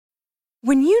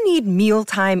When you need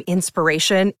mealtime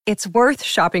inspiration, it's worth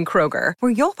shopping Kroger,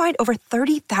 where you'll find over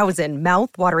 30,000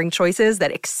 mouth-watering choices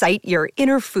that excite your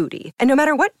inner foodie. And no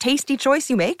matter what tasty choice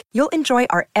you make, you'll enjoy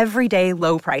our everyday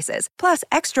low prices, plus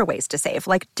extra ways to save,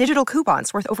 like digital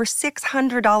coupons worth over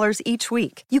 $600 each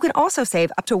week. You can also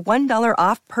save up to $1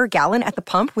 off per gallon at the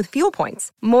pump with fuel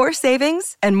points. More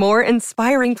savings and more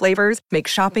inspiring flavors make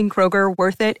shopping Kroger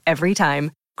worth it every time.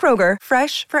 Kroger,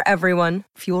 fresh for everyone.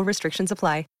 Fuel restrictions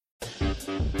apply.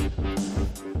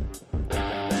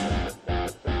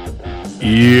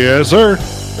 Yes, sir.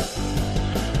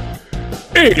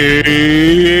 It's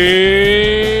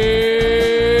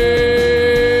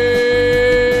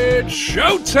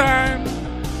showtime.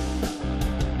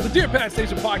 The Dear Pat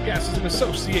Station podcast is in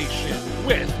association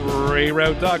with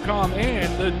RayRoute.com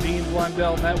and the Dean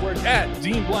Blundell Network at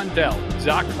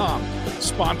DeanBlundell.com.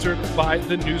 Sponsored by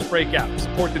the Newsbreak app.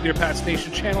 Support the Dear Pat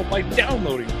Station channel by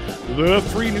downloading the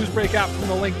free Newsbreak app from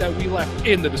the link that we left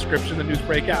in the description. The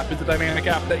Newsbreak app is a dynamic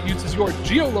app that uses your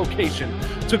geolocation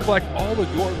to collect all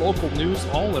of your local news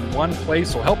all in one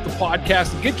place. So help the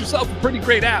podcast and get yourself a pretty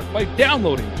great app by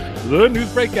downloading the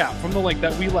Newsbreak app from the link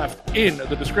that we left in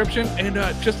the description. And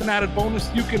just an added bonus,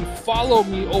 you can follow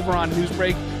me over on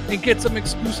Newsbreak and get some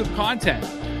exclusive content.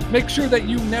 Make sure that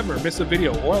you never miss a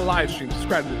video or a live stream.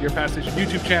 Subscribe to the Dear Pat Station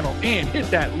YouTube channel and hit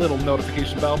that little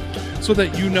notification bell so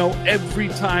that you know every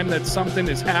time that something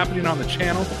is happening on the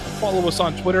channel. Follow us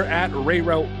on Twitter at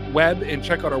RayRouteWeb and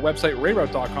check out our website,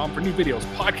 RayRoute.com, for new videos,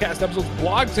 podcast episodes,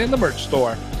 blogs, and the merch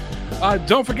store.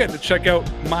 Don't forget to check out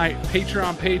my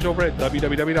Patreon page over at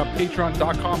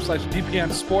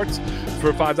www.patreon.com/DPNsports.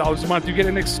 For $5 a month, you get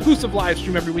an exclusive live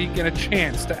stream every week and a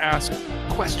chance to ask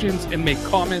questions and make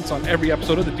comments on every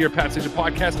episode of the Dear Pat Station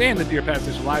podcast and the Dear Pat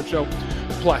Station live show.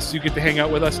 Plus, you get to hang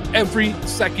out with us every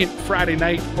second Friday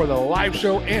night for the live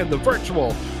show and the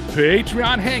virtual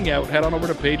Patreon hangout. Head on over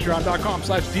to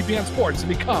patreon.com/DPNsports and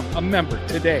become a member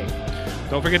today.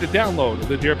 Don't forget to download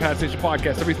the Dear Pat Station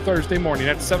podcast every Thursday morning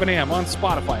at 7 a.m. on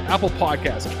Spotify, Apple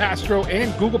Podcasts, Castro,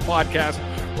 and Google Podcasts,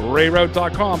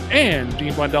 RayRoute.com, and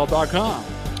DeanBlundell.com.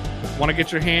 Want to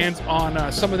get your hands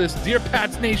on some of this Dear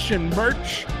Pat's Nation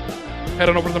merch? Head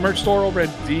on over to the merch store over at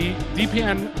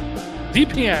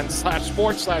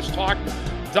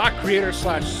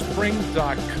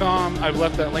dpn/sports/talk.creator/spring.com. I've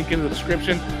left that link in the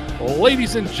description.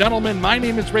 Ladies and gentlemen, my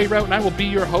name is Ray Route, and I will be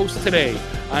your host today.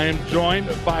 I am joined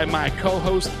by my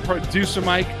co-host, producer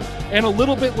Mike, and a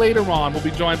little bit later on, we'll be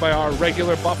joined by our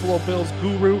regular Buffalo Bills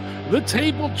guru, the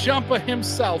table jumper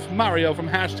himself, Mario from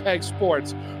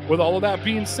 #Sports. With all of that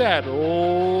being said,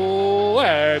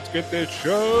 let's get this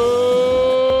show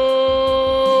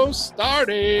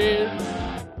started.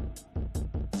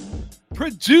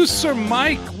 Producer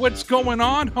Mike, what's going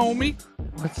on, homie?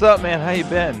 What's up, man? How you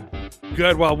been?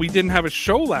 Good. Well, we didn't have a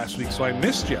show last week, so I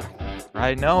missed you.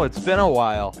 I know. It's been a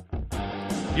while.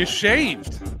 You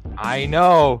shaved. I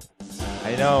know.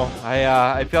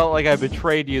 I felt like I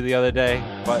betrayed you the other day,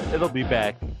 but it'll be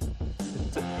back.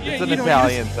 It's an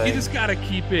Italian thing. You just got to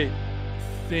keep it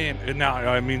thin. And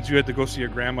now it means you had to go see your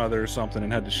grandmother or something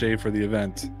and had to shave for the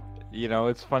event. You know,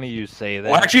 it's funny you say that.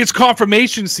 Well, actually, it's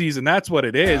confirmation season. That's what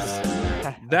it is.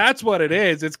 That's what it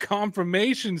is. It's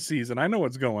confirmation season. I know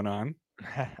what's going on.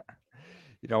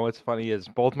 You know what's funny is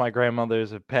both my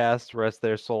grandmothers have passed, rest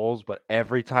their souls, but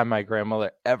every time my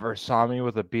grandmother ever saw me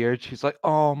with a beard, she's like,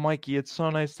 "Oh, Mikey, it's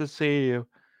so nice to see you.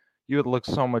 You would look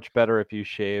so much better if you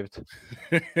shaved."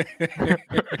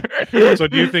 So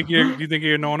do you think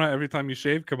you're Nona every time you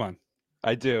shave? Come on.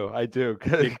 I do. You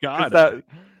got it.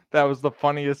 That was the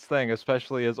funniest thing,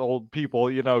 especially as old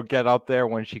people, get up there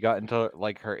when she got into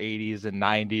like her 80s and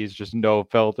 90s, just no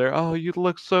filter. "Oh, you'd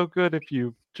look so good if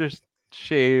you just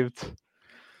shaved."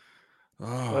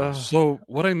 So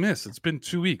what I miss? It's been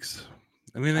 2 weeks.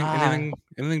 Anything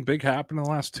big happened in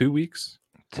the last 2 weeks?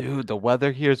 Dude, the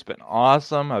weather here's been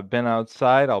awesome. I've been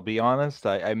outside. I'll be honest.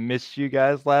 I missed you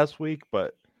guys last week,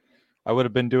 but I would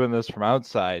have been doing this from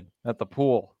outside at the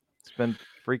pool. It's been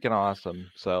freaking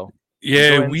awesome. So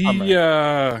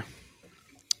yeah,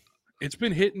 it's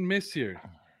been hit and miss here.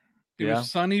 It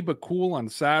was sunny but cool on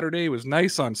Saturday. It was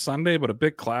nice on Sunday, but a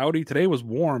bit cloudy. Today was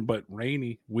warm but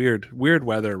rainy. Weird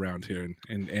weather around here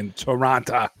in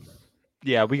Toronto.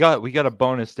 Yeah, we got a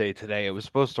bonus day today. It was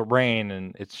supposed to rain,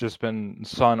 and it's just been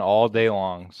sun all day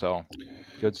long. So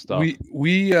good stuff.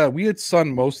 We had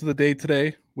sun most of the day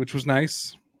today, which was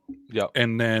nice. Yeah,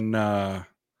 and then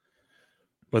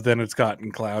but then it's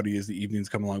gotten cloudy as the evenings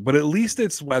come along. But at least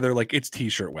it's weather, like it's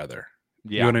t-shirt weather.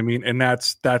 Yeah. You know what I mean? And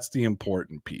that's the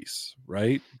important piece,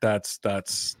 right? That's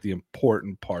the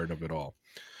important part of it all.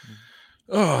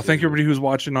 Oh, thank you everybody who's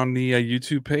watching on the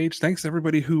YouTube page. Thanks to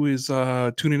everybody who is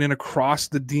tuning in across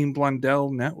the Dean Blundell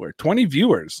network. 20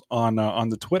 viewers on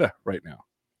the Twitter right now.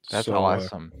 That's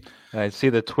awesome. And I see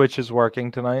the Twitch is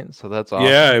working tonight, so that's awesome.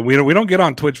 Yeah, we don't get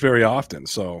on Twitch very often,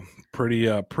 so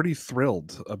pretty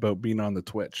thrilled about being on the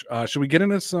Twitch. Should we get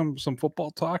into some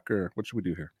football talk, or what should we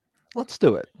do here? Let's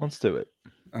do it.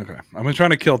 Okay, I'm trying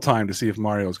to kill time to see if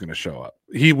Mario's going to show up.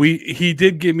 He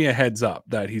did give me a heads up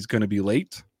that he's going to be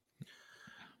late.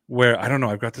 Where I don't know,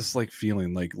 I've got this like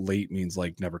feeling like late means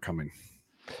like never coming,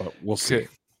 but we'll see.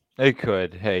 It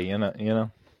could. Hey, you know,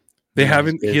 he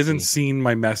hasn't seen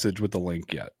my message with the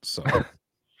link yet, so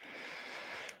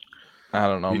I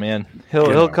don't know, man.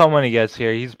 He'll come when he gets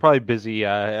here. He's probably busy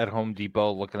at Home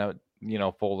Depot looking at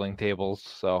folding tables.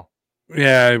 So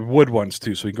yeah, wood ones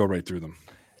too, so we can go right through them.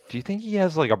 Do you think he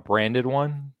has like a branded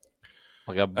one,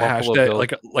 like a Buffalo hashtag, Bill?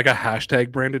 like a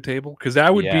hashtag branded table? Because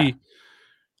that would be.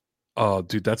 Oh,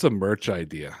 dude, that's a merch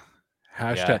idea.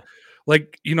 Hashtag,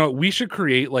 we should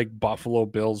create like Buffalo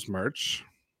Bills merch,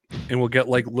 and we'll get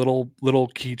like little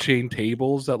keychain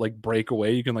tables that like break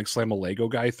away. You can like slam a Lego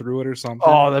guy through it or something.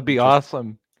 Oh, that'd be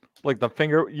awesome. Like the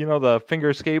finger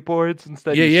skateboards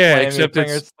instead.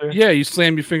 You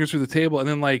slam your fingers through the table, and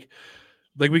then like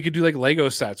we could do like Lego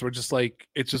sets where just like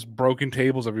it's just broken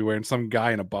tables everywhere, and some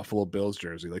guy in a Buffalo Bills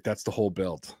jersey. Like that's the whole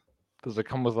build. Does it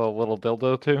come with a little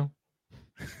dildo too?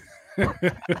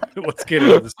 Let's get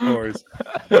into the scores.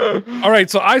 All right,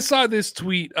 so I saw this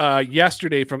tweet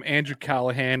yesterday from Andrew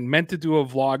Callahan. Meant to do a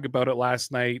vlog about it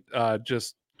last night.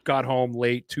 Just got home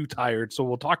late, too tired. So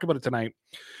we'll talk about it tonight.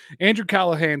 Andrew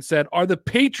Callahan said, "Are the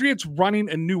Patriots running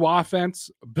a new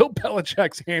offense?" Bill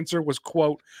Belichick's answer was,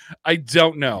 quote, "I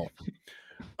don't know."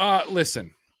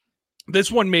 Listen.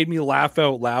 This one made me laugh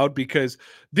out loud because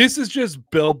this is just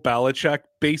Bill Belichick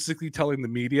basically telling the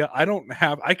media, I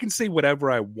can say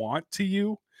whatever I want to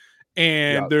you,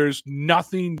 and there's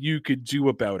nothing you could do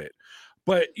about it.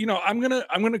 But I'm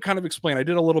gonna kind of explain. I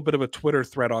did a little bit of a Twitter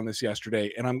thread on this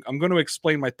yesterday, and I'm going to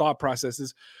explain my thought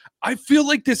processes. I feel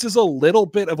like this is a little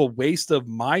bit of a waste of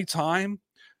my time.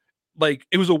 Like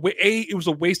it was a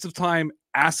waste of time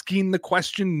asking the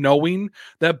question, knowing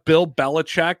that Bill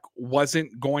Belichick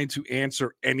wasn't going to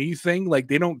answer anything. Like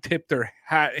they don't tip their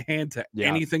hand to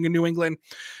anything in New England.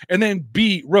 And then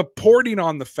B, reporting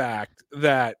on the fact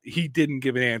that he didn't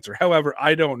give an answer. However,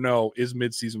 I don't know is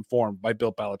midseason form by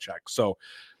Bill Belichick. So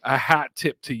a hat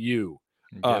tip to you,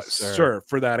 sir,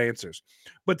 for that answers.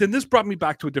 But then this brought me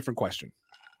back to a different question.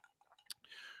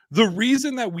 The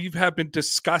reason that we have been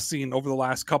discussing over the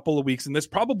last couple of weeks, and this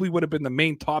probably would have been the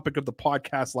main topic of the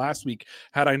podcast last week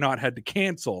had I not had to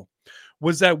cancel,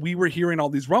 was that we were hearing all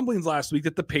these rumblings last week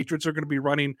that the Patriots are going to be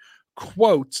running,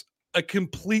 quote, a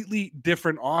completely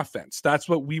different offense. That's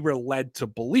what we were led to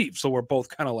believe. So we're both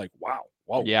kind of like, wow,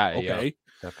 okay. Yeah,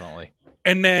 definitely.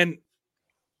 And then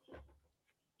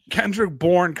Kendrick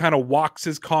Bourne kind of walks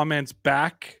his comments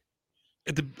back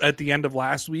at the end of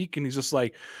last week, and he's just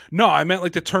like, no, I meant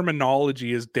like the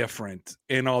terminology is different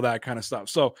and all that kind of stuff.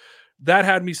 So that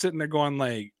had me sitting there going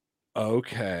like,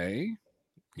 okay,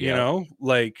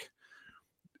 like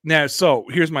now. So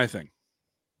here's my thing.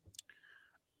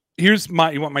 You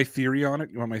want my theory on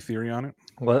it? You want my theory on it?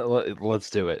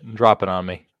 Let's do it. Drop it on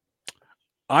me.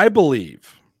 I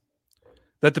believe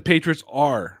that the Patriots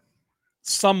are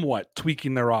somewhat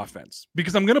tweaking their offense,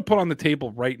 because I'm going to put on the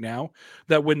table right now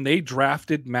that when they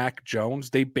drafted Mac Jones,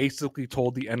 they basically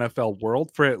told the NFL world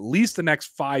for at least the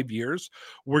next 5 years,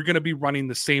 we're going to be running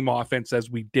the same offense as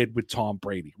we did with Tom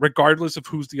Brady, regardless of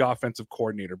who's the offensive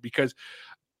coordinator. Because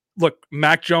look,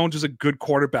 Mac Jones is a good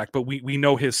quarterback, but we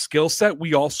know his skill set.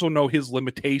 We also know his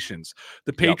limitations.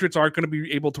 The Patriots aren't going to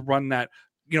be able to run that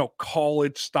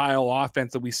college style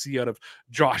offense that we see out of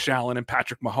Josh Allen and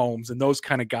Patrick Mahomes and those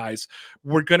kind of guys.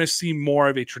 We're going to see more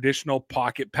of a traditional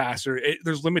pocket passer.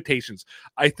 There's limitations.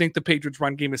 I think the Patriots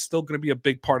run game is still going to be a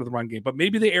big part of the run game, but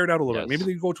maybe they air it out a little bit. Maybe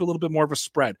they go to a little bit more of a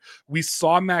spread. We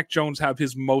saw Mac Jones have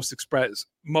his most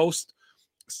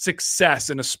success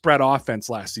in a spread offense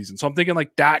last season. So I'm thinking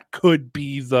like that could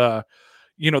be the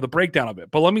breakdown of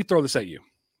it. But let me throw this at you.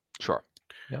 Sure.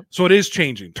 Yep. So it is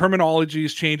changing. Terminology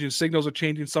is changing. Signals are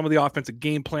changing. Some of the offensive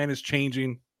game plan is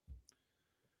changing.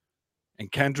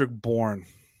 And Kendrick Bourne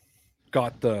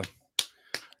got the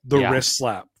wrist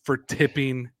slap for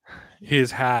tipping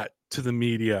his hat to the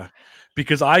media,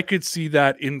 because I could see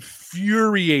that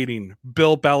infuriating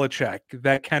Bill Belichick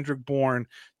that Kendrick Bourne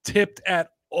tipped at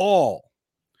all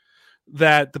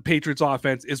that the Patriots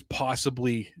offense is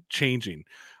possibly changing.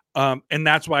 And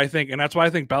that's why I think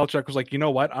Belichick was like, you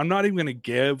know what? I'm not even going to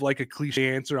give like a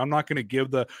cliche answer. I'm not going to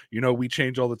give the, we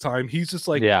change all the time. He's just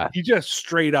like, he just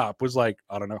straight up was like,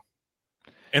 I don't know.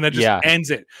 And that just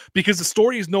ends it, because the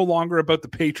story is no longer about the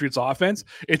Patriots offense.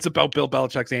 It's about Bill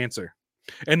Belichick's answer.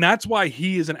 And that's why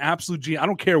he is an absolute genius. I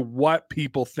don't care what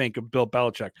people think of Bill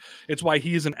Belichick. It's why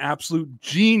he is an absolute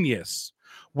genius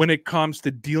when it comes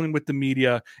to dealing with the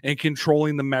media and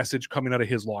controlling the message coming out of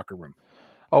his locker room.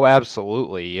 Oh,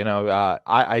 absolutely.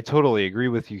 I totally agree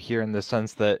with you here in the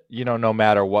sense that, no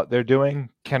matter what they're doing,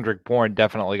 Kendrick Bourne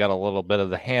definitely got a little bit of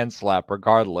the hand slap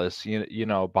regardless,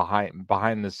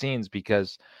 behind the scenes,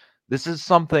 because this is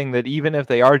something that even if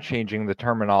they are changing the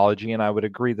terminology, and I would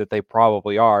agree that they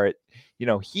probably are,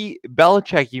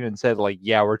 Belichick even said, like,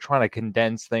 yeah, we're trying to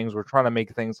condense things. We're trying to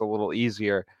make things a little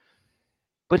easier.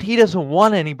 But he doesn't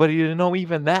want anybody to know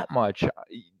even that much.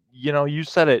 You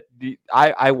said it.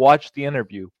 I watched the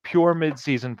interview. Pure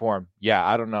midseason form. Yeah,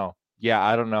 I don't know. Yeah,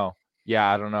 I don't know.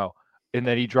 Yeah, I don't know. And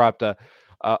then he dropped the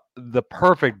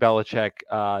perfect Belichick,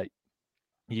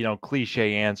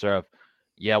 cliche answer of,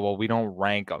 yeah, well, we don't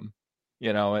rank them.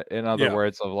 In other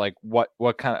words, of like, what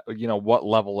kind of, what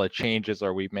level of changes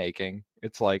are we making?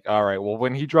 It's like, all right, well,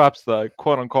 when he drops the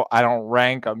quote unquote, I don't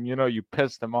rank them, you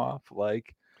pissed him off.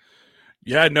 Like,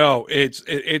 yeah, no, it's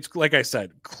like I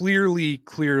said, clearly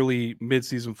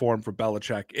midseason form for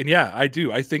Belichick. And yeah, I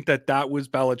do. I think that was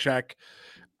Belichick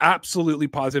absolutely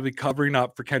positively covering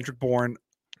up for Kendrick Bourne,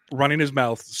 running his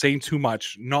mouth, saying too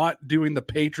much, not doing the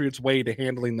Patriots way to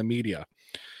handling the media.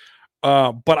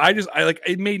 But I like,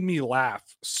 it made me laugh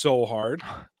so hard.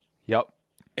 Yep.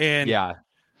 And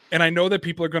I know that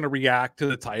people are going to react to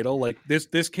the title. Like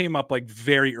this came up like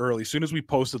very early. As soon as we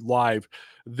posted live,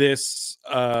 this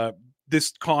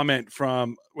comment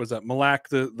from, was that Malak,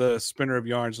 the spinner of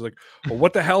yarns, like, well,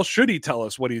 what the hell should he tell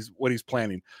us what he's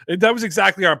planning? And that was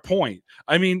exactly our point.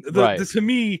 I mean, to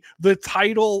me, the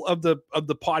title of the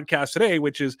podcast today,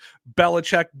 which is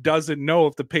Belichick doesn't know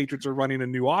if the Patriots are running a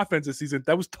new offense this season,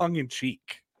 that was tongue in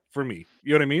cheek for me.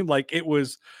 You know what I mean? Like it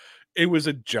was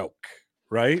a joke,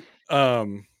 right?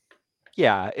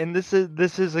 Yeah, and this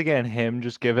is again him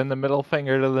just giving the middle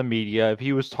finger to the media. If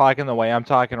he was talking the way I'm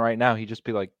talking right now, he'd just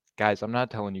be like, guys, I'm not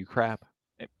telling you crap.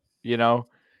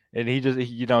 And he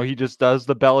just does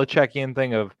the Belichickian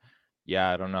thing of, yeah,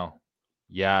 I don't know.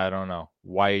 Yeah, I don't know.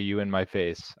 Why are you in my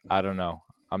face? I don't know.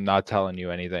 I'm not telling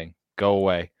you anything. Go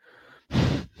away.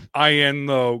 I am,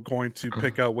 though, going to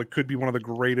pick out what could be one of the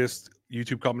greatest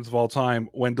YouTube comments of all time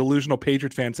when delusional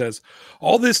Patriot fan says,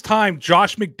 all this time,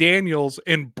 Josh McDaniels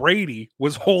and Brady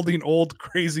was holding old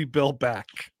crazy Bill back.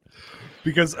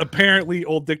 Because apparently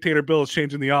old dictator Bill is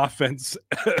changing the offense,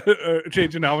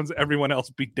 changing offense. Everyone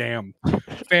else be damned.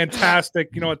 Fantastic.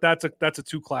 You know what? That's a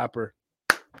two clapper.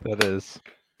 That is.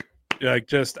 Yeah,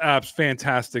 just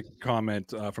fantastic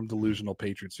comment from delusional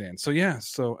Patriots fans. So yeah.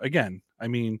 So again, I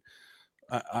mean,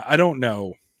 I don't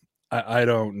know. I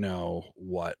don't know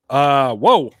what.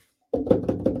 Whoa.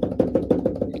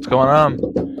 What's going on?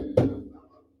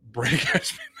 Break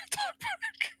has been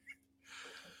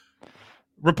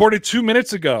reported 2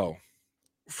 minutes ago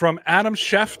from Adam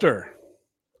Schefter.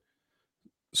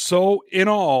 So in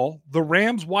all, the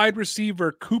Rams wide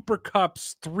receiver Cooper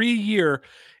Kupp's 3-year,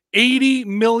 $80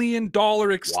 million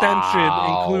extension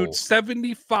includes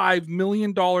 $75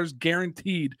 million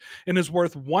guaranteed and is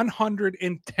worth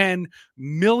 $110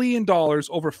 million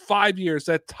over 5 years.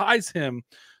 That ties him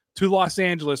to Los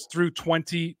Angeles through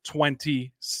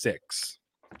 2026.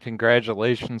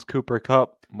 Congratulations, Cooper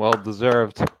Kupp. Well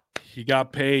deserved. He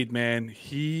got paid, man.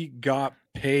 He got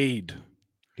paid.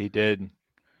 He did.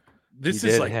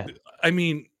 I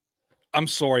mean, I'm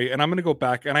sorry, and I'm going to go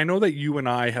back, and I know that you and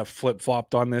I have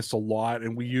flip-flopped on this a lot,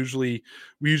 and we usually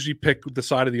pick the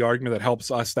side of the argument that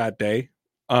helps us that day.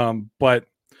 But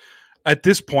at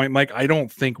this point, Mike, I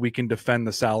don't think we can defend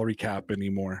the salary cap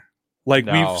anymore. Like,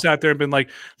 we've sat there and been like,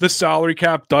 the salary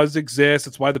cap does exist.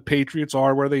 It's why the Patriots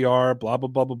are where they are, blah, blah,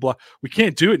 blah, blah, blah. We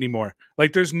can't do it anymore.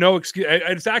 Like, there's no excuse.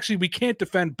 It's actually, we can't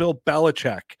defend Bill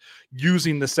Belichick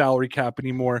using the salary cap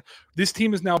anymore. This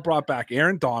team has now brought back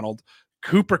Aaron Donald,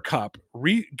 Cooper Kupp,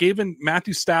 given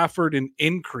Matthew Stafford an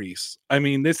increase. I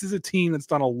mean, this is a team that's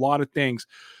done a lot of things.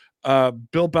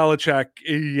 Bill Belichick,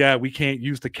 yeah, we can't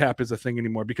use the cap as a thing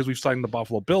anymore because we've seen the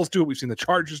Buffalo Bills do it. We've seen the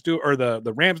Chargers do it, or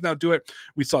the Rams now do it.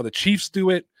 We saw the Chiefs do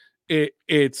it.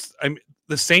 It's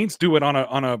the Saints do it on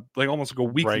a like almost like a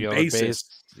weekly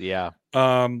basis. Yeah.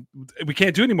 We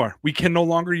can't do it anymore. We can no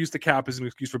longer use the cap as an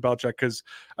excuse for Belichick because,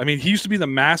 I mean, he used to be the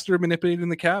master of manipulating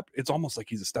the cap. It's almost like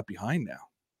he's a step behind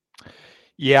now.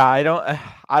 Yeah, I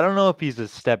don't know if he's a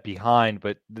step behind,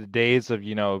 but the days of,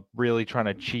 really trying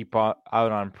to cheap out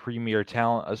on premier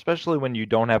talent, especially when you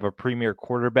don't have a premier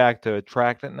quarterback to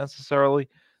attract it necessarily,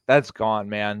 that's gone,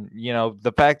 man.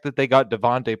 The fact that they got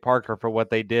Devontae Parker for what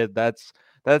they did, that's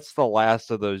the last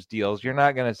of those deals. You're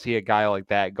not going to see a guy like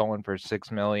that going for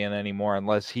 $6 million anymore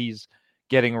unless he's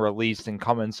getting released and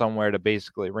coming somewhere to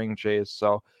basically ring chase.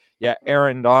 So, yeah,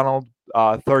 Aaron Donald,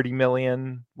 30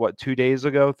 million, 2 days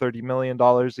ago, $30 million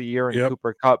a year, and Yep.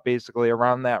 Cooper Kupp basically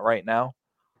around that right now,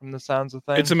 from the sounds of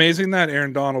things. It's amazing that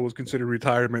Aaron Donald was considered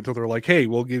retirement until they're like, hey,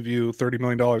 we'll give you $30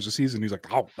 million a season. He's like,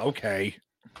 oh, okay.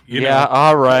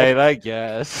 All right, I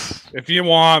guess. If you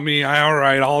want me, all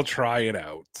right, I'll try it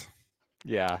out.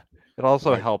 Yeah. It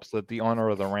also helps that the owner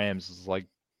of the Rams is like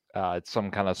it's some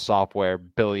kind of software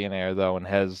billionaire, though, and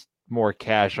has more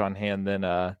cash on hand than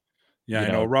Yeah,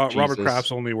 I know. Robert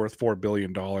Kraft's only worth $4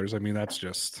 billion. I mean, that's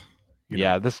just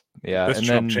this and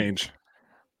then change.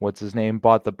 What's his name?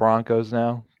 Bought the Broncos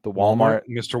now? The Walmart?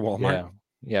 Mr. Walmart.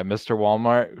 Yeah, Mr.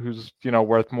 Walmart, who's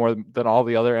worth more than all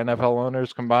the other NFL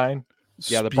owners combined.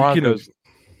 Yeah, the Broncos.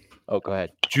 Oh, go ahead.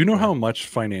 Do you know how much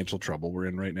financial trouble we're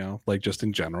in right now? Like just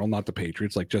in general, not the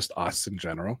Patriots, like just us in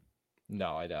general.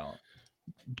 No, I don't.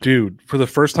 Dude, for the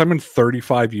first time in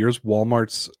 35 years,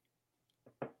 Walmart's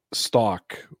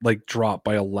stock dropped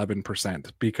by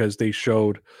 11% because they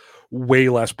showed way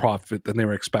less profit than they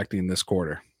were expecting this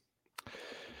quarter,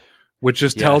 which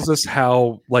just tells us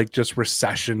how just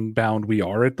recession bound we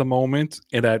are at the moment,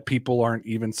 and that people aren't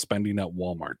even spending at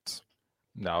Walmart.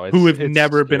 No, who have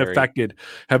never been affected,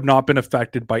 have not been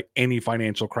affected by any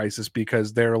financial crisis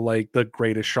because they're like the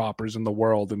greatest shoppers in the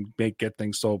world and get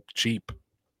things so cheap,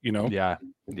 Yeah,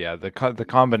 the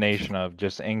combination of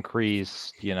just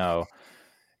increase,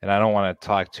 and I don't want to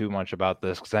talk too much about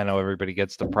this because I know everybody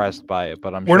gets depressed by it,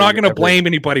 but we're not going to blame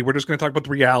anybody. We're just going to talk about the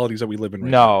realities that we live in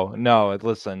right now. No.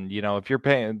 Listen, if you're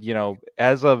paying,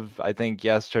 as of, I think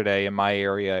yesterday in my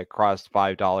area, it crossed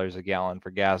 $5 a gallon for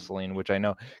gasoline, which I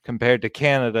know compared to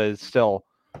Canada is still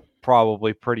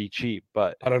probably pretty cheap,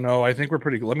 but I don't know. I think we're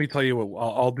pretty good. Let me tell you what,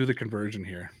 I'll do the conversion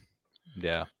here.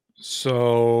 Yeah.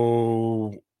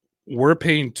 So we're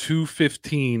paying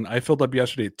 $2.15. I filled up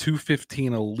yesterday at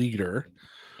 $2.15 a liter.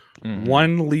 Mm-hmm.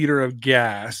 1 liter of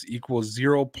gas equals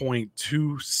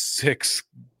 0.26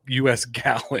 US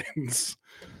gallons.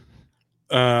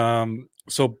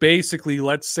 So basically,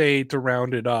 let's say to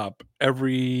round it up,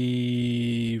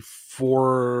 every I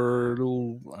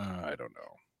don't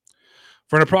know.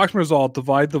 For an approximate result,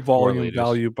 divide the volume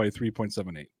value by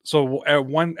 3.78. So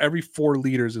every 4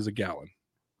 liters is a gallon.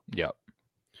 Yep.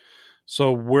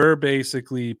 So we're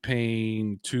basically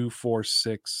paying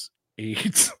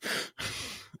 2.468.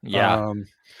 Yeah.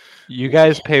 You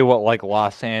guys pay what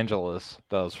Los Angeles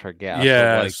does for gas.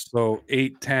 Yeah. So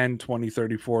 8, 10, 20,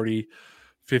 30, 40,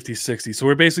 50, 60. So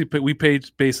we paid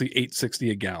basically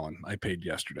 $8.60 a gallon. I paid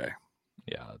yesterday.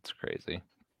 Yeah, that's crazy.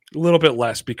 A little bit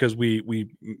less because we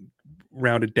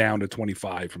rounded down to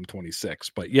 25 from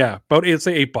 26. But yeah, it's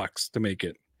 $8 to make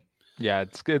it. Yeah,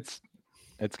 it's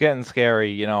getting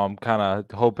scary. I'm kind of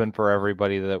hoping for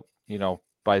everybody that,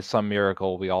 by some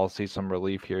miracle, we all see some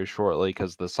relief here shortly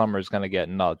because the summer's going to get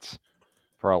nuts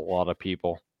for a lot of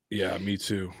people. Yeah, me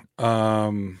too.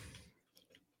 I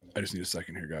just need a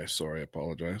second here, guys. Sorry, I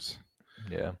apologize.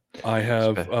 Yeah. I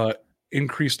have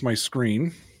increased my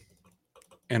screen,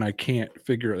 and I can't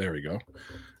figure it. There we go.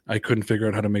 I couldn't figure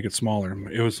out how to make it smaller.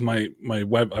 It was my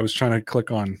web. I was trying to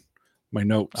click on my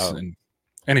notes, and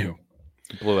anywho,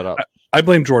 blew it up. I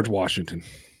blame George Washington.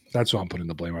 That's what I'm putting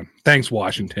the blame on. Thanks,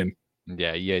 Washington.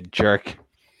 Yeah, you jerk.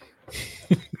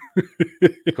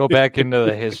 Go back into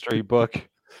the history book.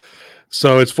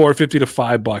 So it's $4.50 to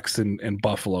 $5 in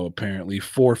Buffalo, apparently.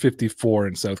 $4.54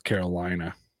 in South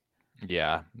Carolina.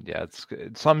 Yeah. It's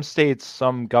some states,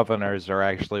 some governors are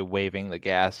actually waiving the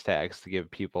gas tax to give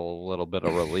people a little bit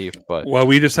of relief. But well,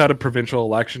 we just had a provincial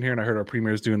election here, and I heard our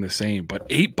premier is doing the same. But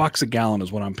 $8 a gallon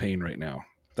is what I'm paying right now.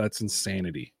 That's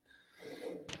insanity.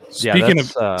 Speaking of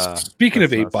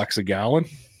 $8 a gallon.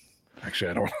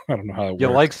 Actually, I don't know how it works. You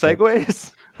like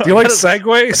segues? Do you like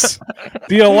segues?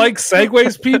 Do you like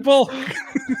segues, people?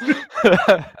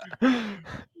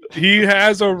 He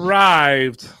has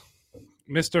arrived.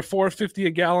 Mr. $4.50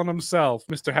 a gallon himself,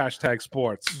 Mr. Hashtag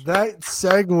Sports. That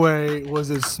segue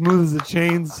was as smooth as a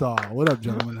chainsaw. What up,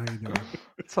 gentlemen? How you doing?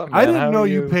 What's up, man? I didn't know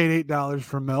you paid $8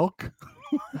 for milk.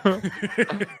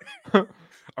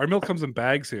 Our milk comes in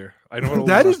bags here. I know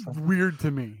that is weird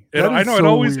to me. I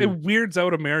know it weirds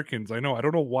out Americans. I know. I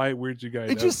don't know why it weirds you guys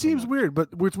out. It just seems weird.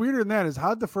 But what's weirder than that is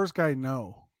how'd the first guy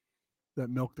know that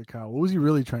milked the cow? What was he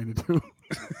really trying to do?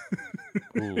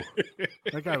 Ooh.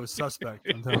 That guy was suspect.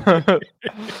 I'm telling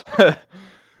you.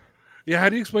 Yeah, how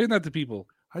do you explain that to people?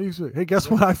 How do you say? Hey, guess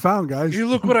what I found, guys? Hey,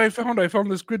 look what I found. I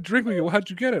found this good drink. Well, how'd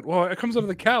you get it? Well, it comes out of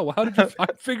the cow. Well, how did you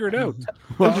figure it out?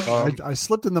 Well, I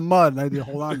slipped in the mud and I had to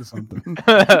hold on to something.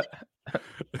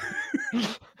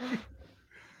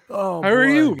 Oh, How are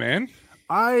boy. you, man?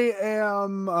 I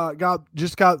am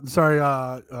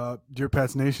Dear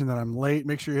Pats Nation, that I'm late.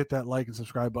 Make sure you hit that like and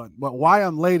subscribe button. But why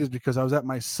I'm late is because I was at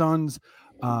my son's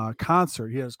concert.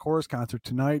 He has chorus concert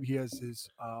tonight. He has his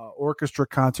orchestra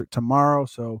concert tomorrow.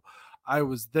 So I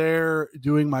was there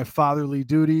doing my fatherly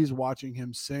duties, watching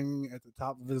him sing at the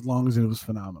top of his lungs, and it was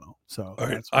phenomenal. So All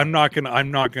right, I'm not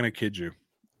gonna kid you.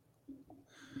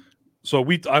 So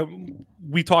we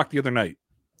talked the other night.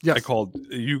 Yes. I called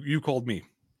you. You called me.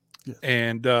 Yes.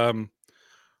 And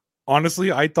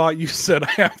honestly, I thought you said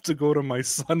I have to go to my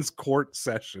son's court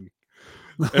session.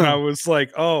 And I was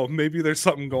like, oh, maybe there's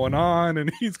something going on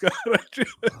and he's got to.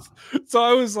 So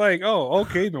I was like, oh,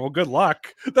 okay, well, good luck.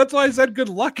 That's why I said good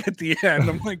luck at the end.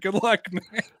 I'm like, good luck, man.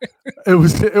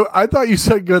 I thought you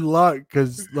said good luck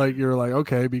because, like, you're like,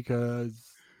 okay, because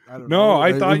I don't know.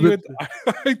 I thought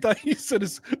you said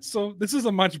so. This is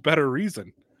a much better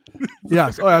reason.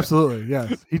 Yes. Oh, absolutely.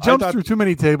 Yes. He jumps through too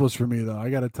many tables for me, though. I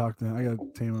got to talk to him. I got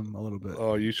to tame him a little bit.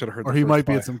 Oh, you should have heard. Or he might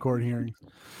be at some court hearing.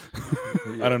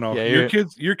 I don't know. Yeah,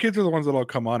 your kids are the ones that'll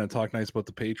come on and talk nice about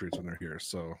the Patriots when they're here.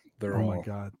 So they're all. Oh my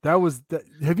god, that was.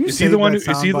 Have you is seen he the one? Is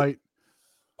he the?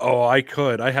 Oh, I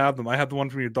could. I have them. I have the one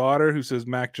from your daughter who says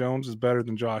Mac Jones is better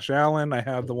than Josh Allen. I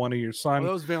have the one of your son.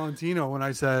 Well, that was Valentino when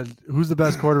I said, "Who's the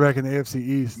best quarterback in the AFC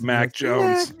East?" Mac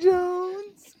Jones. Mac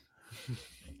Jones.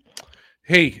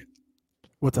 Hey.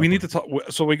 What's up, we need to talk.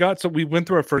 So we went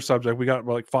through our first subject. We got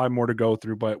like 5 more to go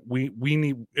through, but we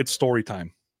need. It's story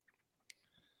time.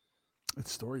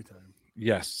 It's story time.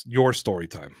 Yes, your story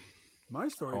time. My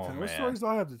story time. What stories do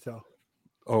I have to tell?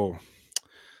 Oh,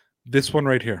 this one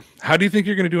right here. How do you think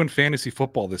you're going to do in fantasy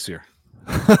football this year?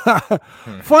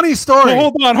 Funny story.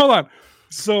 Oh, hold on.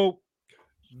 So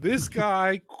this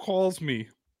guy calls me,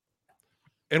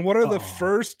 and what are the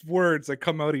first words that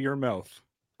come out of your mouth?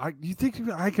 You think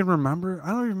I can remember?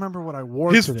 I don't even remember what I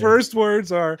wore. His today. first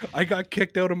words are, "I got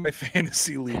kicked out of my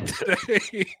fantasy league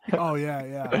today." Oh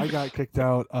yeah. I got kicked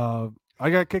out of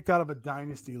a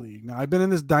dynasty league. Now I've been in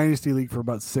this dynasty league for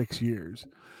about 6 years.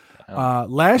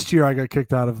 Last year I got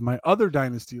kicked out of my other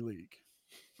dynasty league.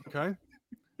 Okay.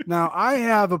 Now I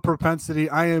have a propensity.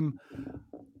 I am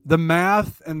the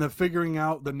math and the figuring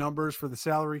out the numbers for the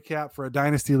salary cap for a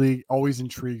dynasty league always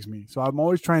intrigues me. So I'm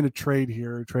always trying to trade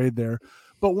here, trade there.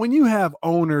 But when you have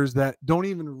owners that don't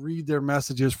even read their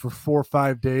messages for 4 or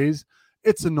 5 days,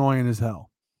 it's annoying as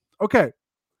hell. Okay.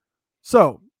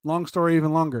 So long story,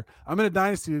 even longer. I'm in a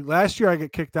dynasty. Last year I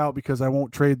get kicked out because I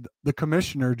won't trade the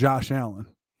commissioner, Josh Allen.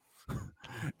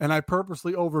 And I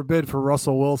purposely overbid for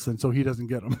Russell Wilson so he doesn't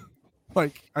get him.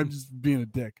 Like, I'm just being a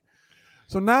dick.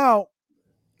 So now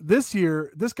this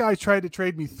year, this guy tried to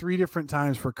trade me 3 different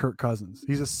times for Kirk Cousins.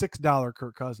 He's a $6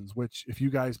 Kirk Cousins, which if you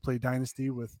guys play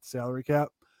Dynasty with salary cap,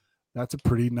 that's a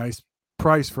pretty nice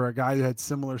price for a guy who had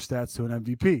similar stats to an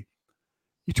MVP.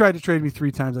 He tried to trade me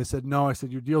 3 times. I said, no. I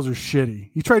said, your deals are shitty.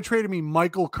 He tried trading me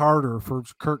Michael Carter for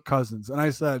Kirk Cousins. And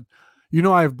I said,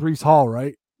 I have Breece Hall,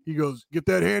 right? He goes, get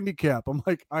that handicap. I'm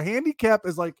like, a handicap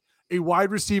is like a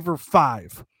wide receiver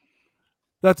 5.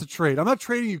 That's a trade. I'm not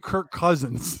trading you Kirk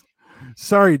Cousins.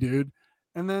 Sorry, dude.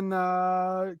 And then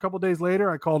a couple days later,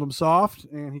 I called him soft,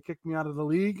 and he kicked me out of the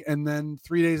league. And then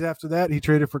 3 days after that, he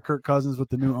traded for Kirk Cousins with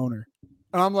the new owner.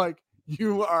 And I'm like,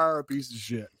 you are a piece of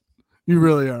shit. You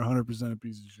really are 100% a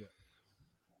piece of shit.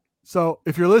 So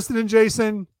if you're listening,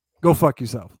 Jason, go fuck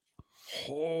yourself.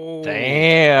 Oh,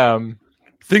 damn.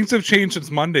 Things have changed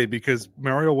since Monday because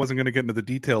Mario wasn't going to get into the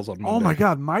details on Monday. Oh, my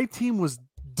God. My team was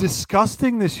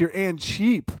disgusting this year and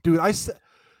cheap. Dude,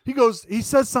 he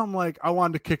says something like, I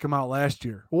wanted to kick him out last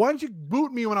year. Well, why didn't you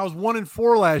boot me when I was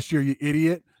 1-4 last year, you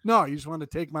idiot? No, you just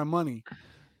wanted to take my money.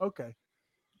 Okay.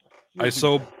 I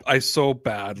so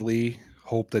badly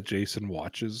hope that Jason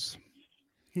watches.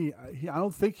 I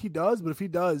don't think he does, but if he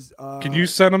does, can you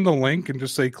send him the link and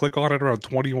just say click on it around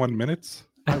 21 minutes?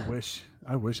 I wish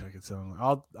I could send him.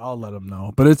 I'll let him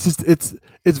know. But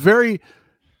it's very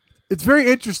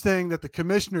interesting that the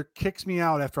commissioner kicks me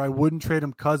out after I wouldn't trade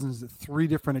him Cousins at 3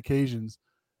 different occasions,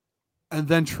 and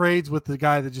then trades with the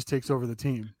guy that just takes over the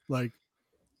team. Like,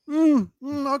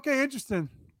 okay, interesting.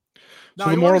 Now,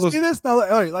 so you want to see this? Now,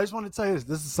 I just want to tell you this.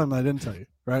 This is something I didn't tell you,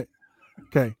 right?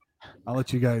 Okay, I'll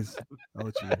let you guys.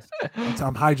 I'm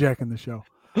hijacking the show.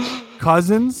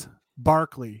 Cousins,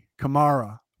 Barkley,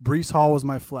 Kamara, Breece Hall was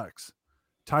my flex.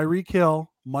 Tyreek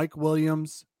Hill, Mike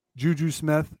Williams, Juju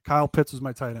Smith, Kyle Pitts was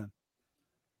my tight end.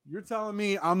 You're telling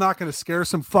me I'm not going to scare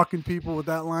some fucking people with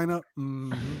that lineup?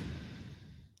 Mm-hmm.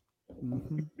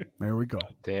 Mm-hmm. There we go.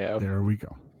 Damn. There we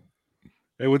go.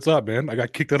 Hey, what's up, man? I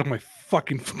got kicked out of my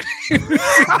fucking.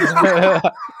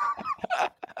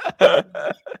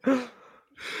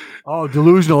 Oh,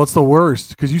 delusional! It's the worst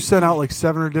because you sent out like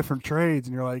 7 different trades,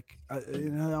 and you're like, I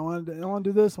want to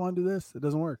do this. I want to do this. It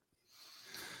doesn't work.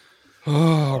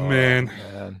 Oh, man.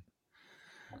 Man.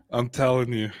 I'm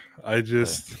telling you, I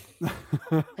just.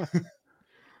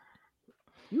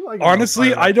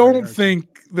 Honestly, I don't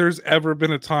think there's ever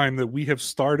been a time that we have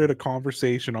started a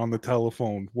conversation on the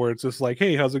telephone where it's just like,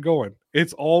 hey, how's it going?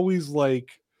 It's always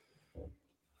like,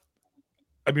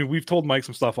 I mean, we've told Mike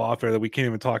some stuff off air that we can't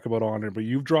even talk about on air, but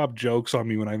you've dropped jokes on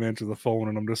me when I've answered the phone,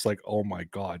 and I'm just like, oh my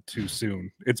God, too soon.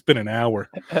 It's been an hour.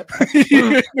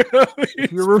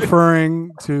 If you're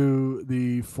referring to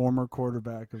the former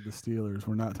quarterback of the Steelers,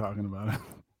 we're not talking about it.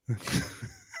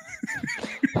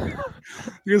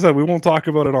 We won't talk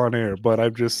about it on air, but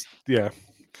I'm just, yeah.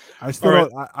 I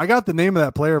got the name of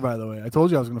that player, by the way. I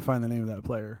told you I was going to find the name of that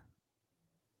player.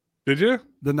 Did you?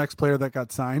 The next player that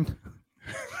got signed.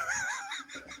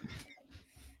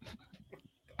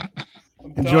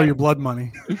 Enjoy your blood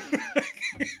money.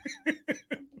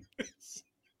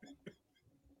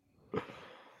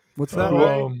 What's that?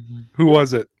 Who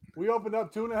was it? We opened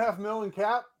up $2.5 million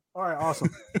cap. All right, awesome.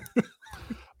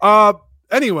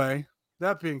 Anyway,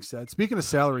 that being said, speaking of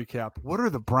salary cap, what are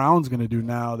the Browns going to do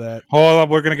now that? Hold on,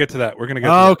 we're going to get to that. We're going to get.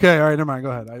 Okay, all right, never mind.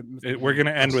 Go ahead. We're going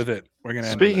to end with it. We're going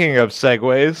to. Speaking of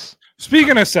segues.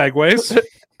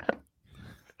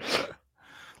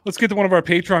 Let's get to one of our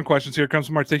Patreon questions here. It comes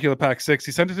from Articulate Pack 6.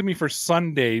 He sent it to me for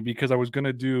Sunday because I was going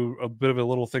to do a bit of a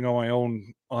little thing on my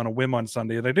own on a whim on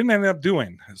Sunday that I didn't end up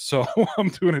doing. So I'm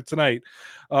doing it tonight.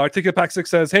 Articulate Pack 6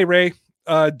 says, hey, Ray,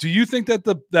 do you think that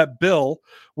that Bill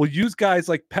will use guys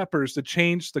like Peppers to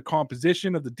change the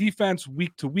composition of the defense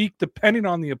week to week, depending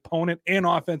on the opponent and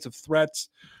offensive threats?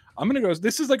 I'm going to go.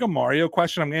 This is like a Mario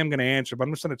question. I'm going to answer, but I'm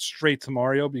going to send it straight to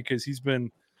Mario because he's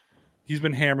been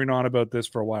hammering on about this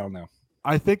for a while now.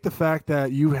 I think the fact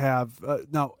that you have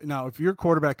now, if you're a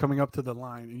quarterback coming up to the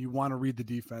line and you want to read the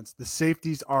defense, the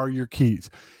safeties are your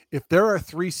keys. If there are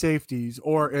 3 safeties,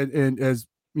 and as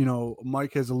you know,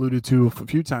 Mike has alluded to a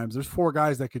few times, there's 4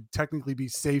 guys that could technically be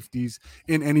safeties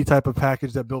in any type of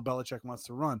package that Bill Belichick wants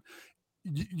to run.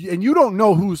 And you don't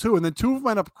know who's who. And then 2 of them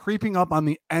end up creeping up on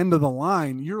the end of the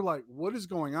line. You're like, what is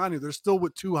going on here? They're still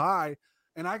with 2 high.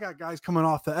 And I got guys coming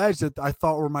off the edge that I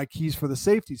thought were my keys for the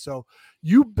safety. So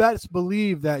you best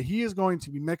believe that he is going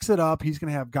to mix it up. He's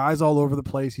going to have guys all over the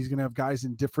place. He's going to have guys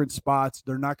in different spots.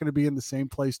 They're not going to be in the same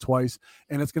place twice.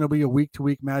 And it's going to be a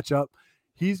week-to-week matchup.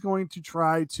 He's going to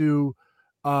try to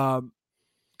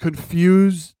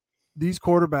confuse these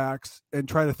quarterbacks and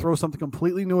try to throw something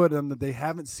completely new at them that they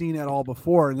haven't seen at all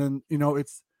before. And then,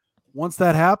 it's once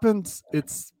that happens,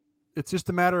 it's just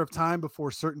a matter of time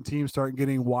before certain teams start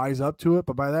getting wise up to it.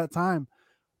 But by that time,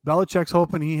 Belichick's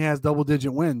hoping he has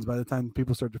double-digit wins by the time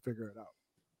people start to figure it out.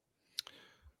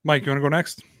 Mike, you want to go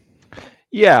next?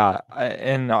 Yeah,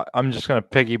 and I'm just going to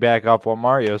piggyback off what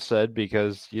Mario said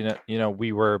because,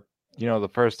 we were, the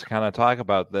first to kind of talk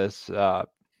about this.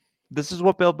 This is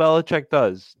what Bill Belichick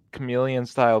does,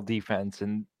 chameleon-style defense.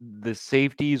 And the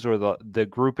safeties or the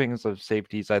groupings of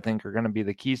safeties, I think, are going to be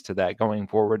the keys to that going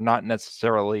forward, not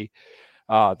necessarily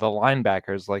the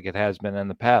linebackers like it has been in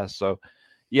the past. So,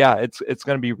 yeah, it's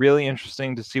going to be really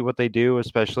interesting to see what they do,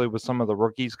 especially with some of the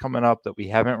rookies coming up that we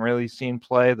haven't really seen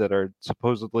play that are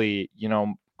supposedly,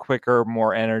 quicker,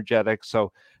 more energetic.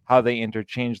 So how they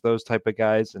interchange those type of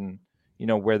guys and,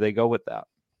 where they go with that.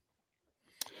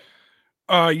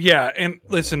 Yeah, and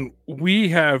listen,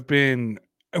 we've been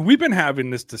having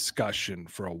this discussion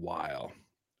for a while.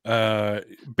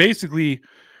 Basically,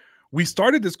 we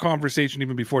started this conversation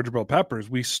even before Jabril Peppers.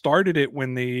 We started it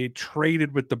when they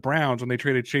traded with the Browns, when they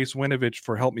traded Chase Winovich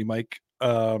for, help me, Mike.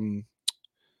 Not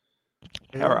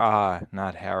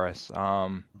Harris.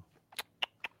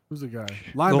 Who's the guy?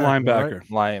 The linebacker.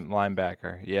 Right?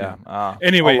 Linebacker. Yeah.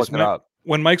 Anyways,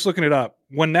 when Mike's looking it up,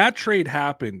 when that trade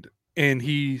happened, and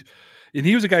he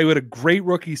was a guy who had a great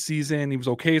rookie season. He was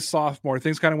okay as sophomore.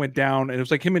 Things kind of went down, and it was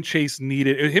like him and Chase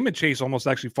almost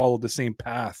actually followed the same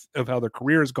path of how their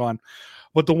career has gone.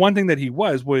 But the one thing that he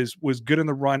was good in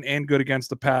the run and good against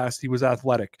the pass. He was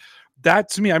athletic. That,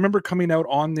 to me, I remember coming out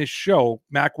on this show,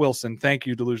 Mac Wilson. Thank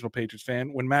you, delusional Patriots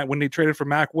fan. When they traded for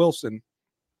Mac Wilson,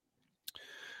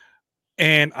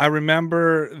 and I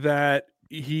remember that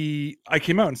I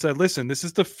came out and said, "Listen, this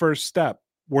is the first step.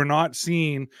 We're not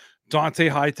seeing Dante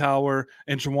Hightower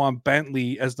and Jawan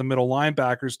Bentley as the middle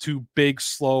linebackers, two big,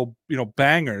 slow,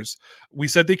 bangers. We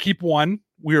said they keep one.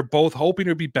 We were both hoping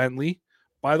it would be Bentley.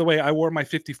 By the way, I wore my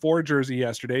 54 jersey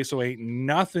yesterday, so ain't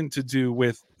nothing to do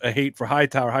with a hate for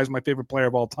Hightower. High's my favorite player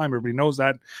of all time. Everybody knows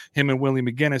that. Him and Willie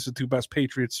McGinnis, the two best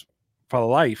Patriots for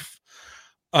life.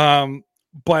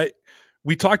 But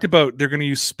we talked about they're going to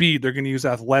use speed. They're going to use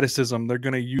athleticism. They're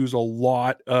going to use a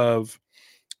lot of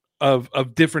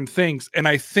different things. And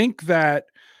I think that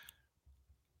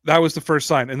was the first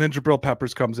sign. And then Jabril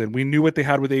Peppers comes in. We knew what they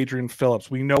had with Adrian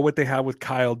Phillips. We know what they have with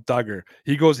Kyle Duggar.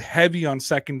 He goes heavy on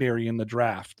secondary in the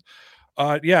draft.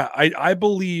 I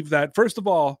believe that, first of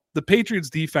all, the Patriots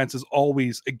defense is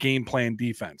always a game plan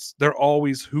defense. They're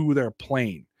always who they're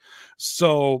playing.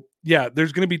 So, yeah,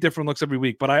 there's going to be different looks every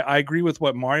week. But I agree with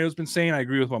what Mario's been saying. I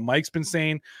agree with what Mike's been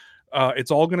saying.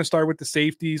 It's all going to start with the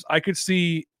safeties. I could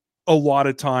see a lot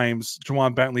of times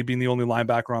Jawan Bentley being the only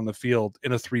linebacker on the field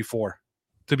in a 3-4.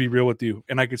 To be real with you.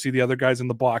 And I could see the other guys in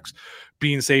the box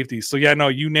being safeties. So yeah, no,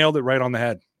 you nailed it right on the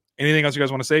head. Anything else you guys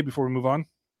want to say before we move on?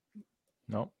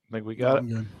 No, I think we got it.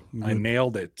 Good. I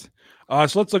nailed it.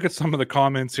 So let's look at some of the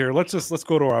comments here. Let's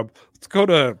go to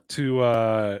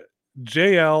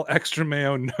JL extra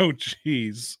mayo, no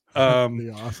cheese.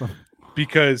 Awesome.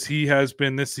 Because he's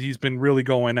been really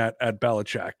going at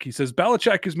Belichick. He says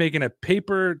Belichick is making a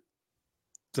paper,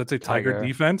 does that say tiger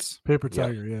defense? Paper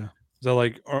tiger, yeah. Is that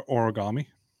like origami?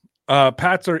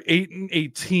 Pats are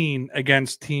 8-18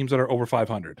 against teams that are over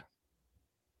 500.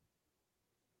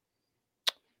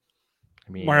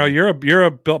 I mean, Mario, you're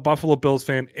a Buffalo Bills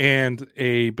fan and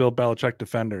a Bill Belichick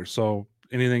defender. So,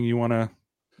 anything you wanna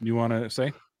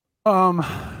say?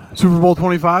 Super Bowl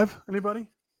 25. Anybody?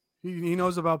 He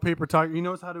knows about paper tiger. He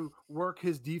knows how to work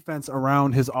his defense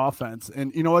around his offense.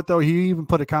 And you know what though? He even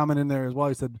put a comment in there as well.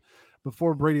 He said,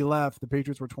 before Brady left, the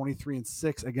Patriots were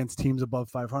 23-6 against teams above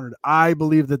 500. I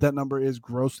believe that number is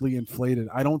grossly inflated.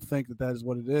 I don't think that is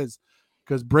what it is,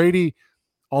 because Brady,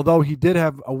 although he did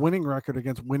have a winning record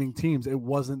against winning teams, it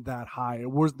wasn't that high. It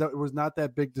was not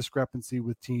that big discrepancy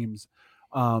with teams.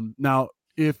 Now,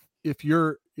 if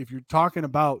you're talking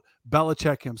about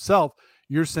Belichick himself,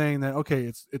 you're saying that okay,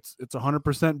 it's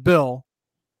 100% Bill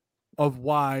of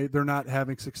why they're not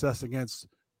having success against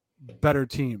better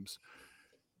teams.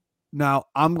 Now,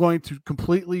 I'm going to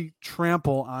completely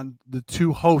trample on the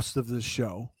two hosts of this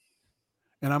show.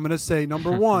 And I'm going to say,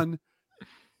 number one,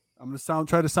 I'm going to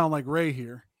try to sound like Ray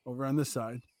here over on this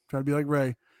side. Try to be like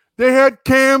Ray. They had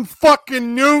Cam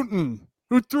fucking Newton,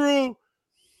 who threw,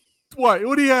 what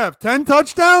do you have, 10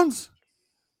 touchdowns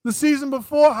the season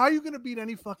before? How are you going to beat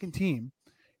any fucking team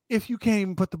if you can't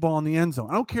even put the ball in the end zone?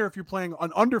 I don't care if you're playing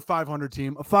an under 500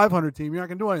 team, a 500 team, you're not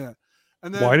going to do anything.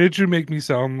 And then, why did you make me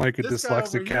sound like a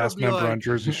dyslexic cast member on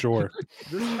Jersey Shore?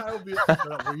 This guy will be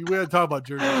we had to talk about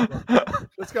Jersey Shore.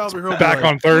 This guy will be back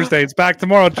on Thursday. It's back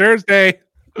tomorrow, Thursday.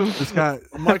 This guy,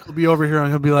 Mike, will be over here and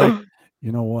he'll be like,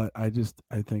 you know what? I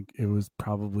think it was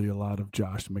probably a lot of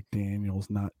Josh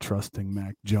McDaniels not trusting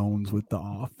Mac Jones with the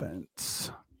offense.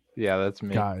 Yeah, that's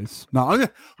me, guys. No,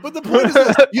 but the point is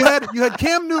this: you had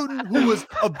Cam Newton, who was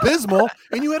abysmal,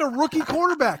 and you had a rookie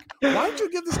quarterback. Why don't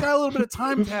you give this guy a little bit of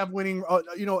time to have winning?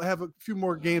 Have a few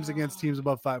more games against teams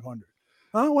above 500.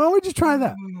 Why don't we just try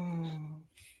that?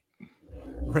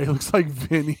 Ray looks like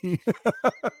Vinny.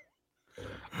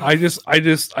 I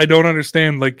don't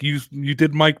understand. Like you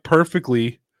did Mike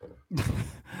perfectly.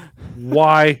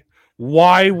 Why?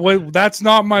 That's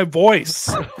not my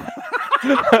voice.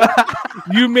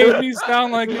 You made me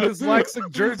sound like a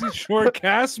dyslexic Jersey Shore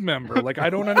cast member. Like, I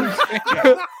don't understand.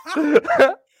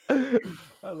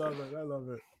 I love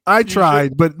it. I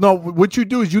tried, but no, what you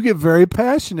do is you get very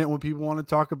passionate when people want to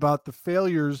talk about the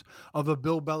failures of a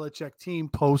Bill Belichick team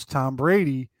post Tom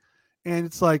Brady. And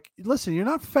it's like, listen, you're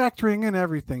not factoring in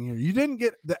everything here. You didn't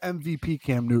get the MVP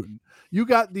Cam Newton. You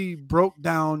got the broke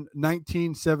down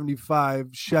 1975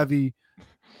 Chevy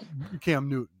Cam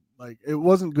Newton. Like, it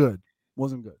wasn't good.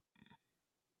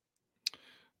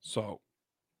 So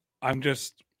I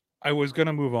was going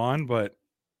to move on, but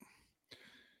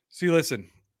see, listen,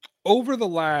 over the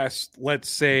last, let's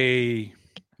say,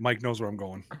 Mike knows where I'm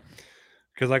going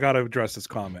because I got to address this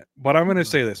comment, but I'm going to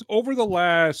say this. Over the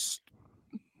last,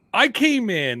 I came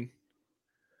in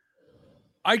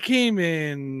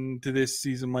to this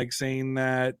season, Mike, saying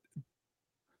that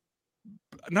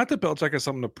not that Belichick has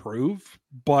something to prove,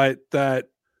 but that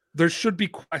there should be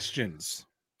questions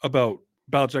about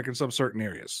Belichick in some certain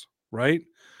areas, right?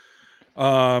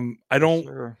 And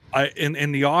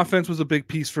the offense was a big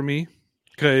piece for me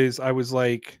because I was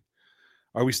like,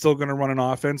 are we still going to run an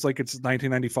offense like it's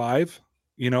 1995?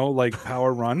 Like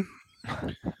power run.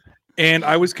 And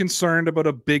I was concerned about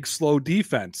a big, slow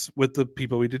defense with the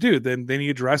people we do. Then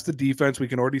he addressed the defense. We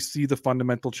can already see the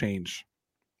fundamental change.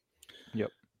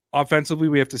 Yep. Offensively,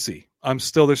 we have to see. I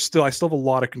still have a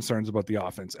lot of concerns about the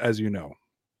offense, as you know,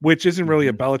 which isn't really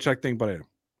a Belichick thing, but I am.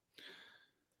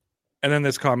 And then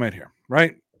this comment here,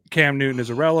 right? Cam Newton is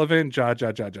irrelevant,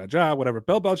 whatever.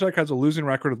 Bill Belichick has a losing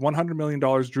record with $100 million,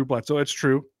 Drew Bledsoe. It's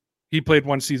true. He played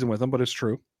one season with him, but it's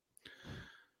true.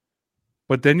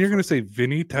 But then you're going to say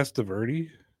Vinny Testaverde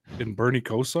and Bernie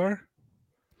Kosar?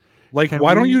 Like,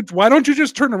 why don't you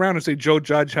just turn around and say Joe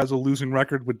Judge has a losing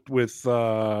record with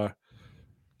Daniel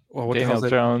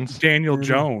Jones. Daniel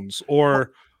Jones,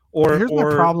 or here's my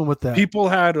problem with that. People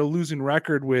had a losing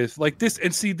record with like this,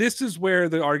 and see, this is where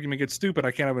the argument gets stupid.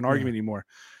 I can't have an argument anymore.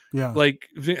 Yeah, like,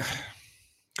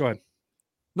 go ahead.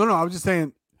 No, I was just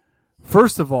saying.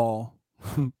 First of all,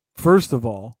 it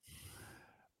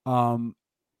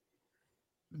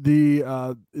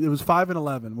was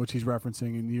 5-11, which he's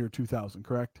referencing in the year 2000,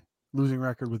 correct? Losing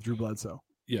record with Drew Bledsoe.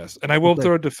 Yes, and I will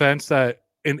throw a defense that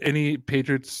any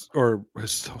Patriots or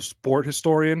sport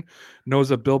historian knows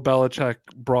that Bill Belichick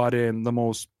brought in the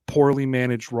most poorly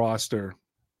managed roster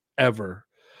ever.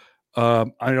 I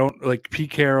don't like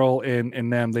Pete Carroll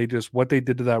and them. They just what they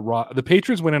did to that the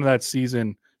Patriots went into that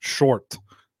season short.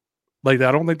 Like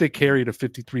I don't think they carried a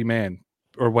 53-man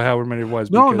or however many it was.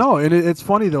 No, and it's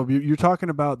funny though. You're talking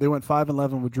about they went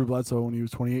 5-11 with Drew Bledsoe when he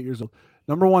was 28 years old.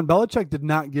 Number one, Belichick did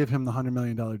not give him the $100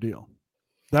 million deal.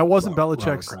 That wasn't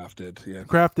Belichick's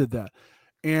crafted that.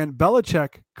 And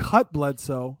Belichick cut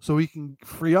Bledsoe so he can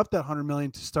free up that $100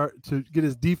 million to start to get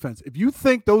his defense. If you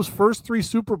think those first 3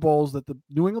 Super Bowls that the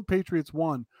New England Patriots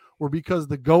won were because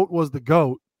the GOAT was the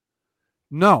GOAT,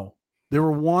 no. They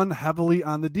were won heavily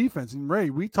on the defense. And Ray,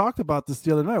 we talked about this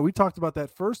the other night. We talked about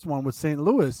that first one with St.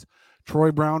 Louis.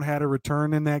 Troy Brown had a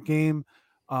return in that game.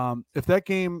 If that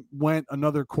game went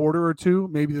another quarter or two,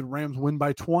 maybe the Rams win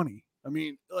by 20. I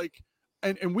mean, like,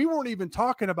 and we weren't even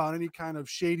talking about any kind of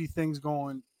shady things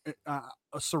going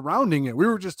surrounding it. We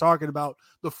were just talking about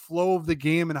the flow of the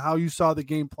game and how you saw the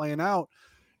game playing out.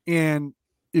 And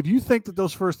if you think that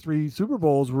those first 3 Super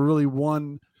Bowls were really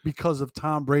won because of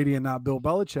Tom Brady and not Bill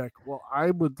Belichick, well,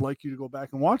 I would like you to go back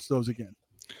and watch those again.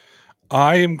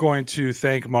 I am going to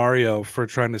thank Mario for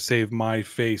trying to save my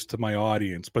face to my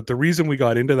audience. But the reason we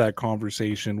got into that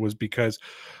conversation was because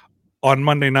on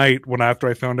Monday night, after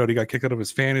I found out he got kicked out of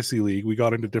his fantasy league, we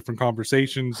got into different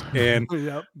conversations. And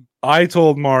Yep. I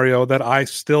told Mario that I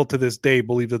still to this day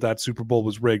believe that Super Bowl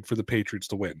was rigged for the Patriots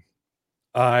to win.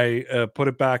 I put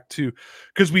it back to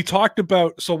because we talked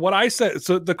about what I said.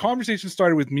 So the conversation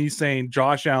started with me saying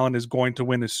Josh Allen is going to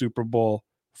win a Super Bowl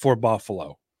for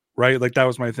Buffalo, right? Like that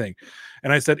was my thing.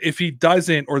 And I said, if he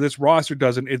doesn't, or this roster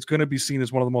doesn't, it's going to be seen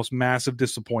as one of the most massive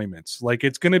disappointments. Like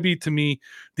it's going to be, to me,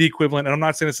 the equivalent. And I'm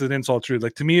not saying this is an insult, true.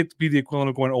 Like to me, it'd be the equivalent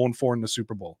of going 0-4 in the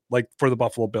Super Bowl, like for the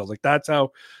Buffalo Bills. Like that's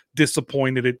how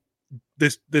disappointed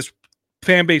this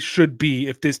fan base should be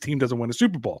if this team doesn't win a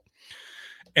Super Bowl.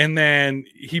 And then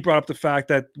he brought up the fact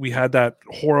that we had that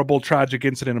horrible, tragic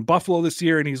incident in Buffalo this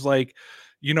year. And he's like,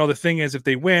 the thing is, if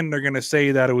they win, they're going to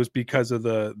say that it was because of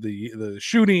the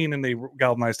shooting and they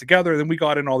galvanized together. Then we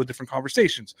got in all the different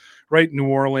conversations, right? New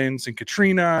Orleans and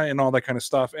Katrina and all that kind of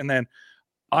stuff. And then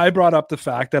I brought up the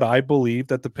fact that I believe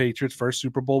that the Patriots' first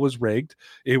Super Bowl was rigged.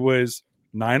 It was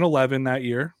 9/11 that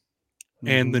year. Mm-hmm.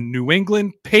 And the New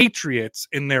England Patriots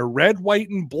in their red, white,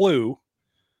 and blue,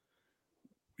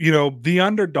 the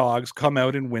underdogs come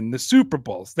out and win the Super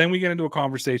Bowls. Then we get into a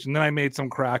conversation. Then I made some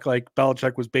crack like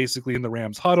Belichick was basically in the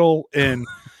Rams huddle. And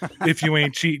if you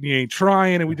ain't cheating, you ain't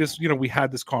trying. And we just, we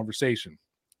had this conversation.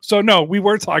 So no,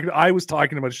 I was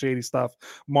talking about shady stuff.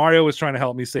 Mario was trying to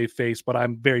help me save face, but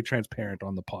I'm very transparent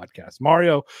on the podcast.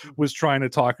 Mario was trying to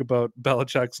talk about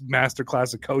Belichick's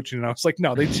masterclass of coaching. And I was like,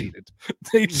 no, they cheated.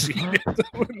 They cheated to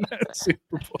win that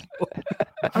Super Bowl.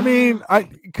 I mean,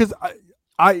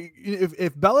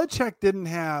 if Belichick didn't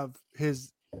have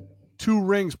his 2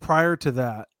 rings prior to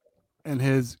that and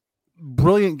his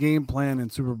brilliant game plan in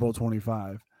Super Bowl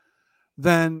 25,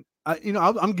 then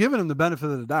I'm giving him the benefit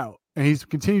of the doubt, and he's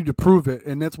continued to prove it.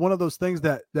 And that's one of those things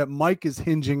that Mike is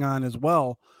hinging on as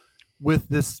well with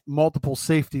this multiple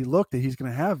safety look that he's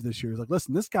going to have this year. He's like,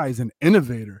 listen, this guy is an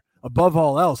innovator. Above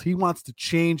all else, he wants to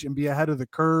change and be ahead of the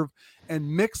curve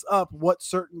and mix up what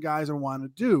certain guys are want to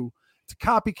do. It's a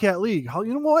copycat league.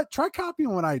 You know what? Try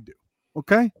copying what I do.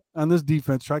 Okay. On this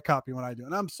defense, try copying what I do.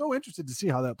 And I'm so interested to see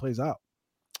how that plays out.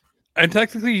 And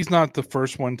technically he's not the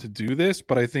first one to do this,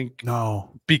 but I think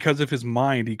because of his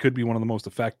mind, he could be one of the most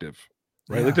effective,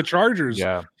 right? Yeah. Like the Chargers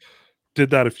did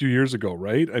that a few years ago,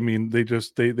 right? I mean, they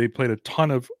played a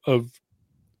ton of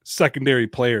secondary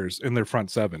players in their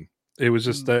front seven. It was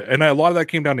just, and a lot of that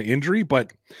came down to injury,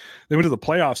 but they went to the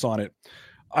playoffs on it.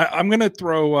 I'm gonna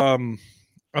throw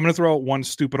out one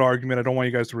stupid argument. I don't want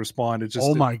you guys to respond. It's just,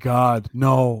 oh my God,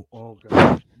 no, oh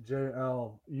God,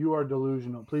 JL, you are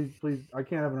delusional. Please, I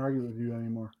can't have an argument with you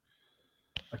anymore.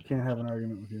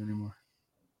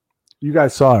 You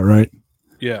guys saw it, right?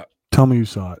 Yeah. Tell me you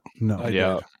saw it. No. I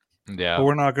Yeah. did. Yeah. But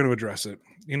we're not going to address it.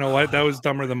 You know what? That was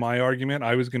dumber than my argument.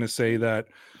 I was going to say that,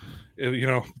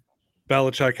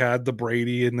 Belichick had the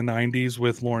Brady in the 90s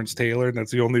with Lawrence Taylor, and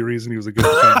that's the only reason he was a good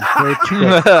defender.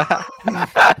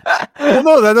 Well,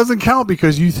 no, that doesn't count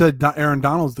because you said Aaron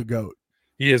Donald's the GOAT.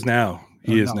 He is now.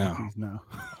 He's now.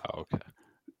 Oh, okay.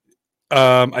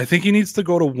 I think he needs to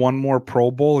go to one more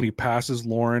Pro Bowl, and he passes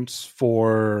Lawrence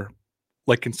for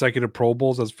like consecutive Pro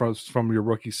Bowls as from your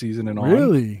rookie season and on.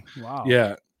 Really? Wow.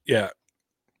 Yeah.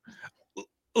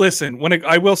 Listen,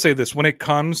 I will say this, when it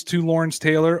comes to Lawrence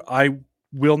Taylor, I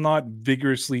will not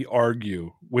vigorously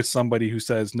argue with somebody who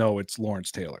says, no, it's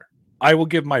Lawrence Taylor. I will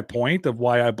give my point of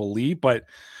why I believe, but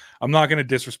I'm not going to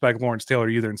disrespect Lawrence Taylor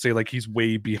either and say like he's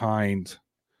way behind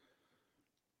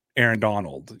Aaron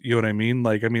Donald. You know what I mean?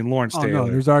 Lawrence Taylor. No,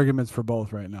 there's arguments for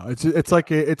both right now. It's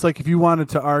like if you wanted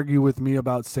to argue with me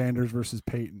about Sanders versus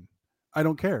Peyton. I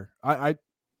don't care. I'd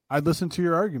listen to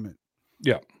your argument.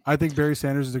 Yeah. I think Barry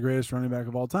Sanders is the greatest running back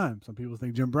of all time. Some people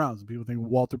think Jim Brown. Some people think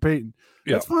Walter Payton.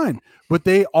 Yeah. That's fine. But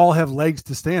they all have legs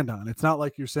to stand on. It's not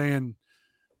like you're saying,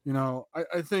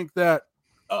 I think that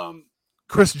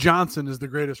Chris Johnson is the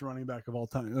greatest running back of all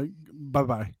time. Like,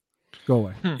 bye-bye. Go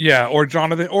away. Yeah, or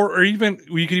Jonathan, or even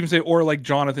you could even say, or like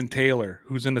Jonathan Taylor,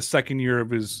 who's in the second year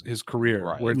of his career,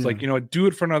 right. Where it's like, do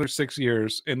it for another 6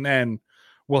 years, and then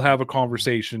we'll have a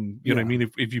conversation. You know what I mean?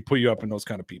 If you put you up in those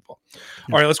kind of people.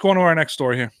 All right, let's go on to our next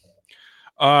story here.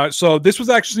 So this was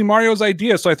actually Mario's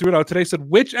idea, so I threw it out today. Said,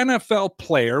 which NFL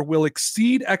player will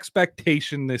exceed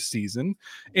expectation this season,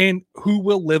 and who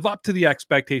will live up to the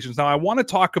expectations? Now, I want to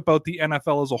talk about the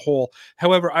NFL as a whole.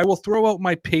 However, I will throw out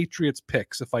my Patriots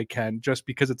picks if I can, just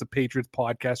because it's a Patriots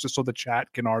podcast, just so the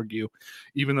chat can argue,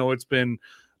 even though it's been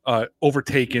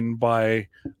overtaken by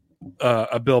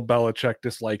a Bill Belichick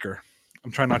disliker.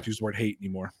 I'm trying not to use the word hate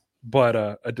anymore, but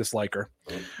a disliker.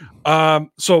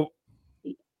 So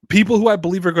people who I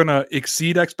believe are going to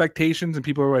exceed expectations and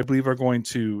people who I believe are going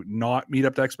to not meet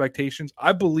up to expectations.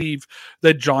 I believe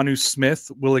that Jonnu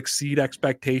Smith will exceed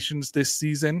expectations this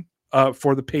season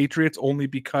for the Patriots, only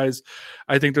because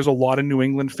I think there's a lot of New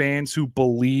England fans who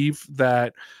believe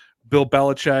that Bill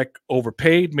Belichick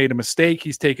overpaid, made a mistake.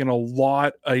 He's taken a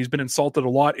lot. He's been insulted a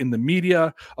lot in the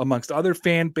media, amongst other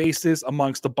fan bases,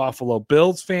 amongst the Buffalo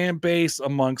Bills fan base,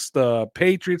 amongst the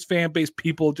Patriots fan base.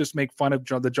 People just make fun of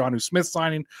the Jonnu Smith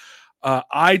signing.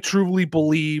 I truly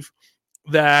believe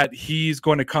that he's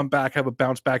going to come back, have a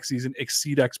bounce back season,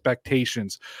 exceed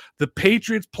expectations. The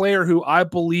Patriots player who I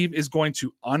believe is going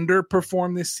to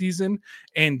underperform this season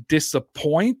and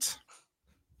disappoint.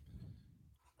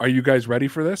 Are you guys ready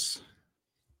for this?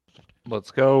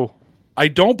 Let's go. I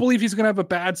don't believe he's going to have a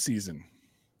bad season,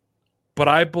 but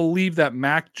I believe that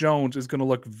Mac Jones is going to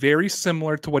look very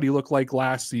similar to what he looked like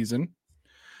last season.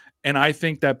 And I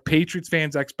think that Patriots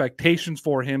fans' expectations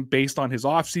for him based on his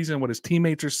offseason, what his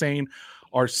teammates are saying,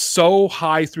 are so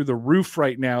high through the roof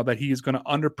right now that he is going to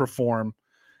underperform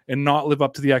and not live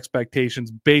up to the expectations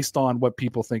based on what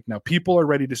people think. Now, people are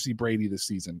ready to see Brady this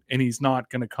season, and he's not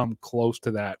going to come close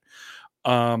to that.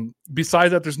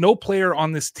 Besides that, there's no player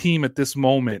on this team at this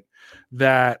moment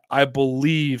that I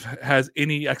believe has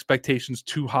any expectations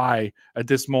too high at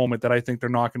this moment that I think they're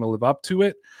not going to live up to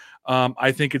it.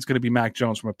 I think it's going to be Mac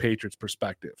Jones from a Patriots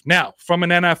perspective. Now, from an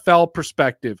NFL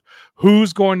perspective,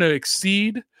 who's going to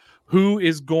exceed, who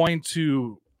is going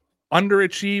to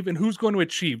underachieve, and who's going to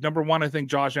achieve? Number one, I think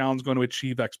Josh Allen's going to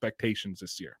achieve expectations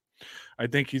this year. I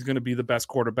think he's going to be the best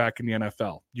quarterback in the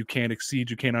NFL. You can't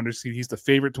exceed, you can't undersee. He's the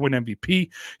favorite to win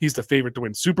MVP. He's the favorite to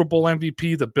win Super Bowl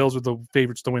MVP. The Bills are the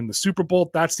favorites to win the Super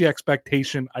Bowl. That's the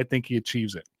expectation. I think he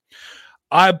achieves it.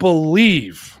 I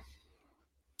believe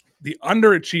the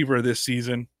underachiever this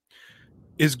season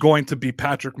is going to be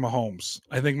Patrick Mahomes.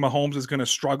 I think Mahomes is going to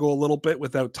struggle a little bit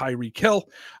without Tyreek Hill.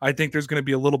 I think there's going to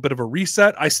be a little bit of a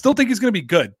reset. I still think he's going to be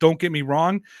good. Don't get me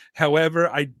wrong.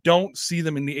 However, I don't see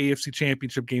them in the AFC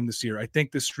Championship game this year. I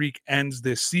think the streak ends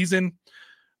this season.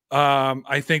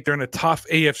 I think they're in a tough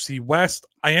AFC West.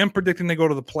 I am predicting they go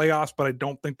to the playoffs, but I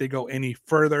don't think they go any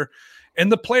further.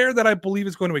 And the player that I believe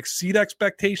is going to exceed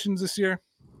expectations this year,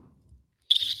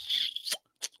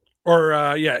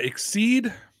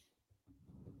 exceed.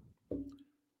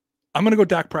 I'm going to go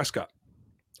Dak Prescott.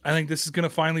 I think this is going to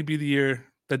finally be the year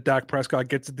that Dak Prescott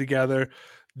gets it together.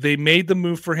 They made the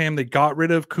move for him. They got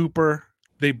rid of Cooper.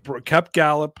 They kept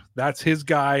Gallup. That's his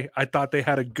guy. I thought they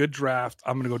had a good draft.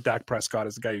 I'm going to go Dak Prescott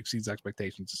as the guy who exceeds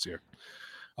expectations this year.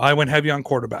 I went heavy on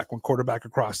quarterback. Went quarterback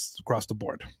across the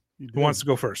board. Who wants to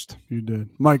go first? You did.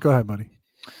 Mike, go ahead, buddy.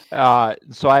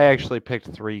 So I actually picked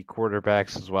 3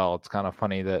 quarterbacks as well. It's kind of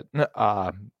funny that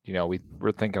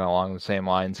we're thinking along the same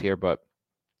lines here, but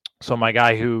so my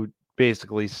guy who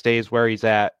basically stays where he's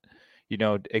at,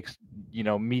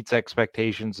 meets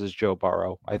expectations is Joe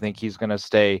Burrow. I think he's going to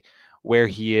stay where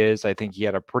he is. I think he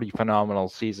had a pretty phenomenal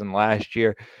season last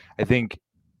year. I think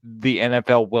the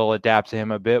NFL will adapt to him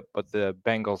a bit, but the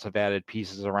Bengals have added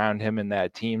pieces around him in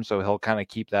that team, so he'll kind of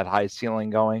keep that high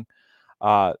ceiling going.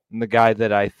 The guy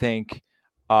that I think,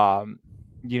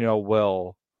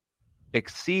 will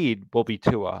exceed will be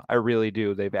Tua. I really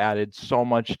do. They've added so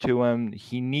much to him.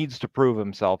 He needs to prove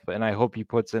himself, and I hope he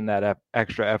puts in that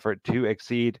extra effort to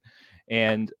exceed.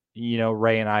 And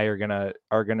Ray and I are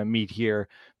gonna meet here.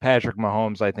 Patrick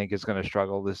Mahomes, I think, is going to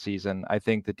struggle this season. I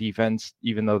think the defense,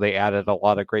 even though they added a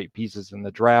lot of great pieces in the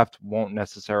draft, won't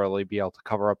necessarily be able to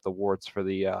cover up the warts for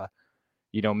the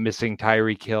missing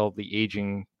Tyreek Hill, the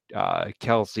aging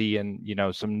Kelsey, and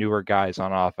some newer guys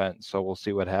on offense. So we'll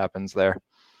see what happens there.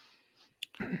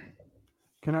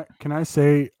 Can I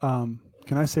say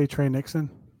Trey Nixon?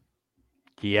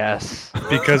 Yes,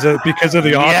 because of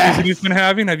the offseason he's been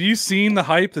having. Have you seen the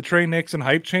hype, the Trey Nixon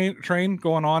hype train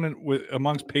going on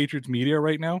amongst Patriots media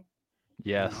right now?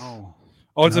 Yes. No.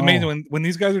 Oh, it's amazing when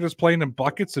these guys are just playing in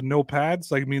buckets and no pads.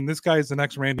 Like, I mean, this guy is the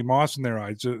next Randy Moss in their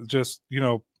eyes. Just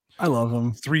I love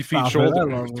him. 3 feet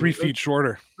shorter. 3 feet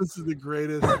shorter. This is the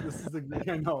greatest. This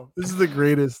is the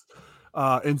greatest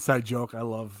inside joke. I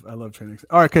love Trey Nixon.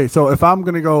 All right, okay. So if I'm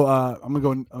gonna go, I'm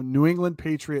gonna go New England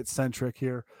Patriots centric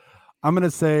here. I'm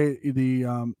gonna say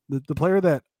the player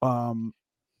that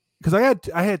because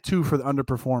I had 2 for the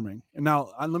underperforming, and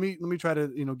now let me try to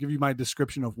give you my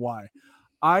description of why.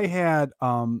 I had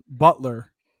Malcolm Butler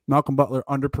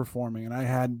underperforming, and I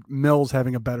had Mills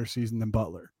having a better season than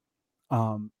Butler.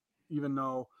 Even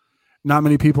though not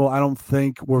many people, I don't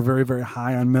think, were very, very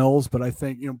high on Mills, but I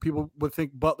think people would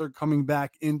think Butler coming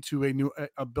back into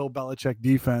a Bill Belichick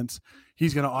defense,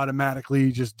 he's going to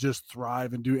automatically just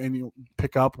thrive and do and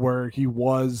pick up where he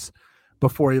was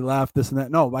before he left. This and that.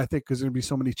 No, I think because there's going to be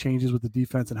so many changes with the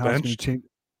defense and how it's going to change.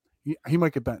 He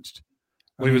might get benched.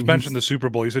 Well, he was benched in the Super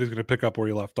Bowl. He said he's going to pick up where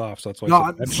he left off. So that's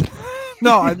why.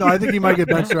 I think he might get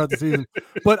benched throughout the season.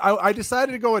 But I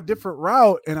decided to go a different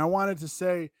route, and I wanted to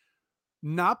say,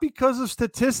 not because of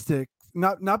statistics,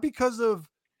 not because of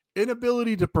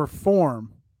inability to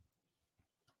perform.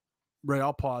 Ray,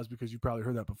 I'll pause because you probably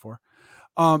heard that before.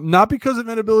 Not because of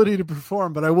inability to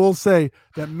perform, but I will say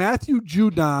that Matthew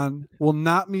Judon will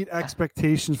not meet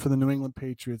expectations for the New England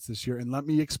Patriots this year, and let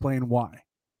me explain why.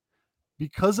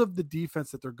 Because of the defense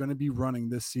that they're going to be running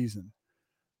this season,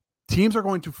 teams are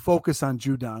going to focus on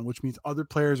Judon, which means other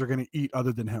players are going to eat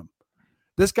other than him.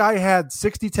 This guy had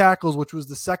 60 tackles, which was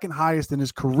the second highest in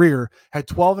his career, had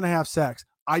 12 and a half sacks.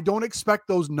 I don't expect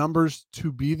those numbers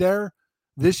to be there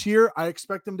this year. I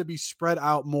expect them to be spread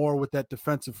out more with that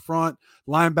defensive front,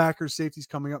 linebackers, safeties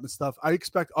coming up and stuff. I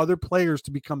expect other players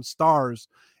to become stars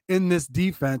in this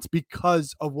defense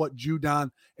because of what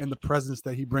Judon and the presence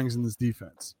that he brings in this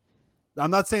defense.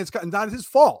 I'm not saying it's not his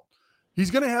fault.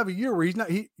 He's going to have a year where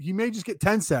he may just get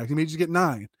 10 sacks. He may just get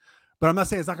 9, but I'm not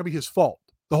saying it's not going to be his fault.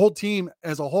 The whole team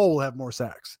as a whole will have more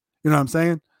sacks. You know what I'm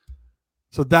saying?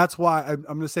 So that's why I'm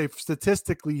going to say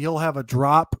statistically he'll have a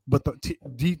drop, but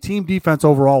the team defense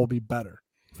overall will be better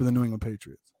for the New England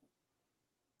Patriots.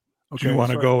 Okay, do you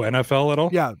want to go NFL at all?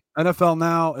 Yeah, NFL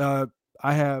now.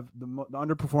 I have the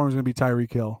underperformer is going to be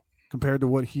Tyreek Hill compared to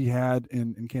what he had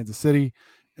in Kansas City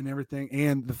and everything,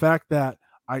 and the fact that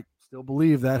I still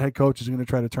believe that head coach is going to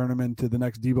try to turn him into the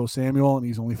next Deebo Samuel, and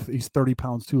he's 30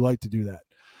 pounds too light to do that.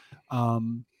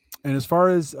 And as far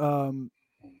as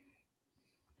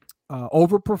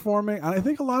overperforming, I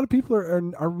think a lot of people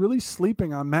are really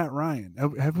sleeping on Matt Ryan.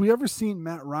 Have we ever seen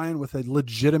Matt Ryan with a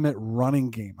legitimate running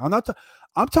game?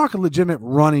 I'm talking legitimate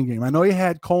running game. I know he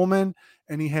had Coleman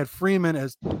and he had Freeman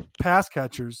as pass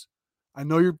catchers. I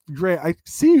know you're great. I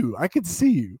see you. I could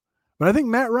see you. But I think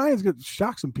Matt Ryan's going to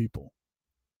shock some people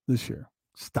this year.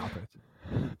 Stop it.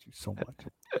 Thank you so much.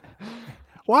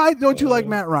 Why don't you like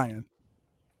Matt Ryan?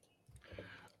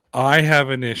 I have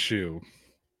an issue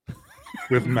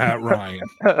with Matt Ryan.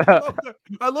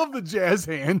 I love the jazz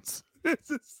hands.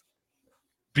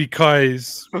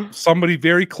 Because somebody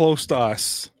very close to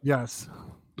us, yes,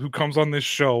 who comes on this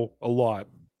show a lot,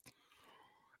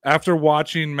 after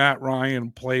watching Matt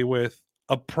Ryan play with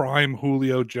a prime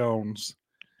Julio Jones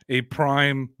a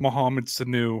prime Mohamed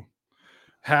Sanu,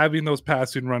 having those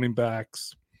passing running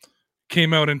backs,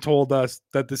 came out and told us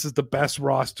that this is the best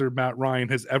roster Matt Ryan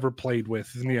has ever played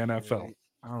with in the NFL.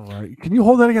 All right. Can you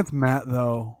hold that against Matt,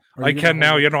 though? I can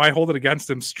now. I hold it against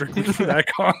him strictly for that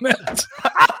comment.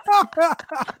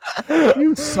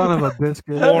 You son of a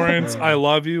biscuit. Lawrence, I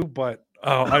love you, but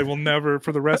I will never,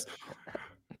 for the rest.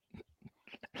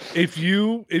 If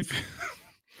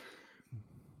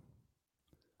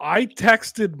I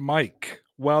texted Mike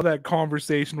while that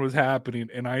conversation was happening,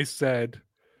 and I said,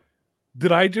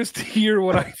 did I just hear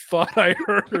what I thought I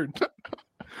heard?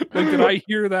 Like, did I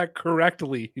hear that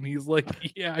correctly? And he's like,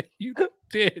 yeah, you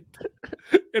did.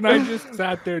 And I just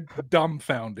sat there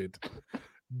dumbfounded.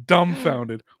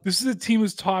 This is a team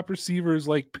whose top receiver is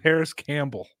like Paris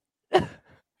Campbell.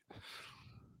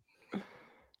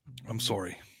 I'm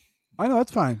sorry. I know,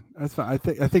 that's fine. That's fine.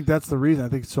 I think that's the reason. I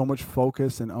think so much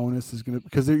focus and onus is going to,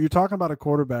 because you're talking about a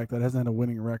quarterback that hasn't had a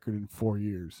winning record in 4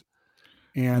 years.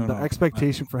 And the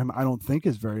expectation for him, I don't think,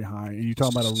 is very high. And you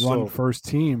talk about a run first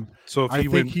team. So if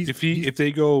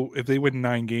they win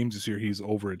 9 games this year, he's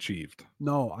overachieved.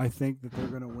 No, I think that they're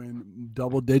going to win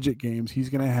double-digit games. He's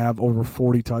going to have over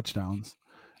 40 touchdowns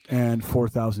and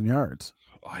 4,000 yards.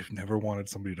 I've never wanted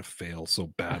somebody to fail so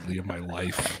badly in my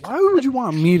life. Why would you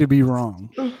want me to be wrong?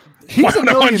 He's a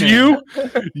millionaire.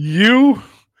 You.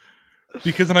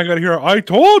 Because then I got to hear, I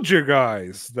told you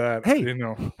guys that, Hey,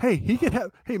 he could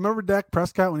have. Hey, remember Dak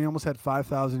Prescott when he almost had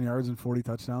 5,000 yards and 40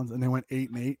 touchdowns, and they went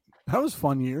 8-8? That was a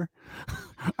fun year.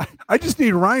 I just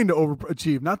need Ryan to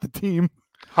overachieve, not the team.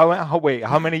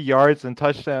 How many yards and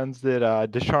touchdowns did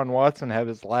Deshaun Watson have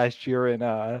his last year in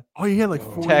he had like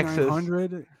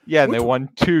 4,900. Yeah, and they won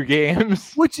 2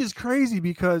 games. Which is crazy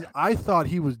because I thought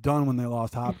he was done when they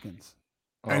lost Hopkins.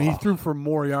 And he threw for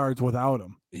more yards without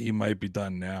him. He might be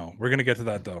done now. We're going to get to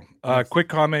that, though. Quick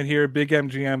comment here. Big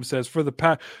MGM says,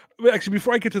 actually,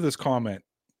 before I get to this comment,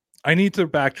 I need to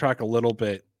backtrack a little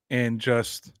bit and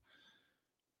just,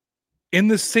 in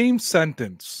the same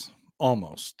sentence,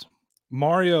 almost,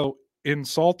 Mario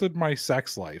insulted my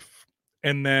sex life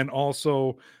and then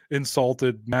also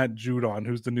insulted Matt Judon,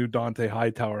 who's the new Dante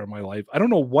Hightower in my life. I don't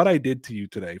know what I did to you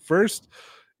today. First,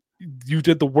 you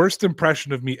did the worst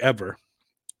impression of me ever.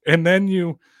 And then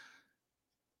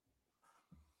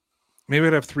maybe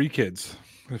I'd have 3 kids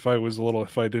if I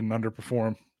didn't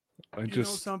underperform. Know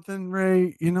something,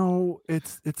 Ray?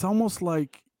 It's almost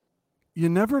like you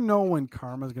never know when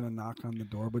karma's going to knock on the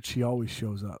door, but she always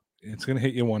shows up. It's going to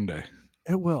hit you one day.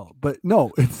 It will, but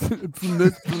no, it's from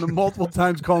the multiple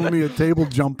times calling me a table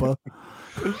jumper.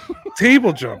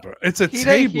 Table jumper. It's a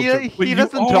table jumper. He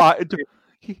doesn't talk.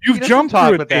 You've jumped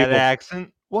through with that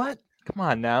accent. What? Come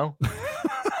on now.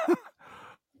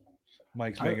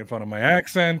 Mike's making fun of my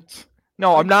accent.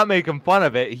 No, I'm not making fun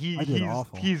of it.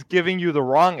 He's giving you the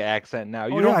wrong accent now.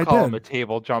 You don't call him a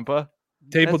table jumper.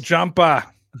 Jumper.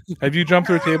 Have you jumped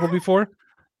through a table before?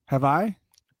 Have I?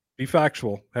 Be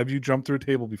factual. Have you jumped through a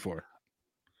table before?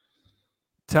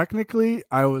 Technically,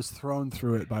 I was thrown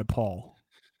through it by Paul.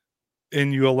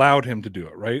 And you allowed him to do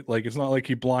it, right? Like, it's not like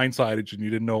he blindsided you and you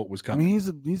didn't know it was coming. I mean,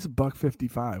 he's a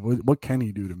 $155. What can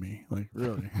he do to me? Like,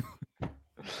 really?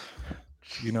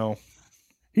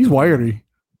 He's wiry.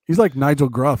 He's like Nigel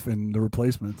Gruff in The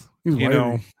Replacements. He's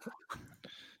wiry.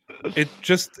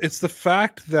 It's the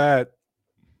fact that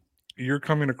you're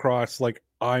coming across like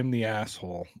I'm the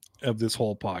asshole of this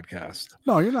whole podcast.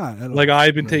 No, you're not. Like,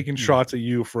 I've been taking shots at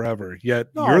you forever, yet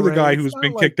you're the guy who's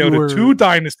been kicked out of 2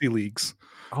 dynasty leagues.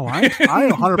 Oh, I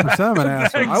 100% am an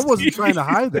asshole. I wasn't trying to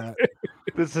hide that.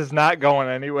 This is not going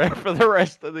anywhere for the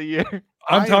rest of the year.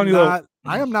 I'm telling you,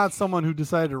 I am not someone who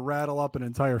decided to rattle up an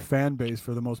entire fan base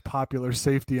for the most popular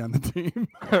safety on the team.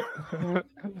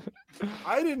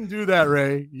 I didn't do that,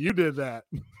 Ray. You did that.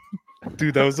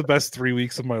 Dude, that was the best 3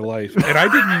 weeks of my life. And I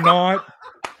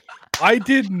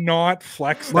did not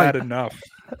flex that enough.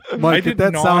 Mike, get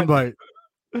that soundbite.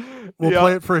 We'll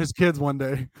play it for his kids one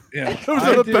day. Yeah. Those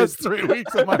are the best 3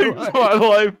 weeks of my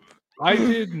life. I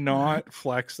did not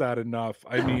flex that enough.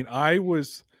 I mean, I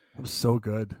was so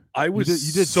good. I was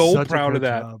you did so proud of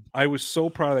that. Job. I was so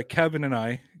proud of that. Kevin and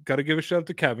I got to give a shout out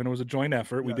to Kevin. It was a joint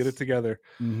effort. We did it together.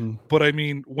 Mm-hmm. But I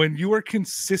mean, when you are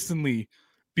consistently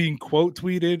being quote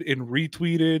tweeted and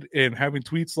retweeted and having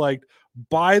tweets liked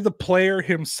by the player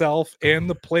himself and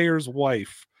the player's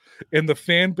wife, and the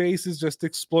fan base is just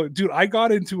exploding. Dude, I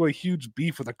got into a huge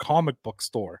beef with a comic book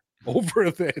store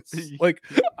over this. Like,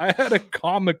 I had a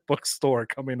comic book store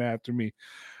coming after me.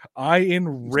 I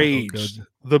enraged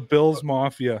the Bills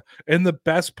Mafia. And the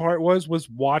best part was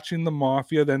watching the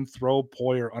Mafia then throw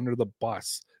Poyer under the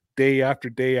bus day after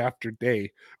day after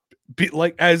day.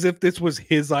 as if this was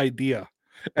his idea,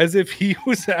 as if he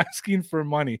was asking for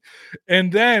money.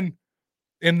 And then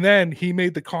he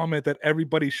made the comment that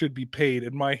everybody should be paid,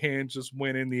 and my hands just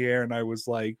went in the air, and I was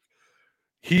like,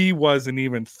 he wasn't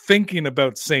even thinking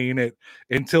about saying it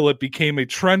until it became a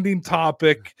trending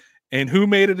topic. And who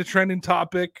made it a trending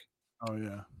topic? Oh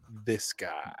yeah, this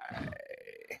guy.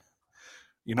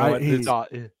 You know what?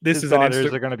 This is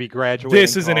daughters are going to be graduating.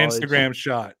 This is college. an Instagram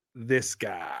shot. This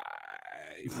guy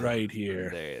right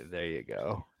here. There you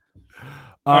go.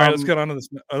 All right, let's get on to this.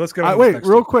 Let's get on. Wait,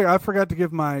 real quick. I forgot to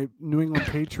give my New England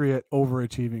Patriot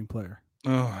overachieving player.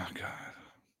 Oh God,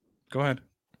 go ahead.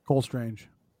 Cole Strange.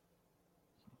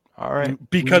 All right,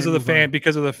 because of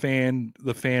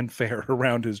the fanfare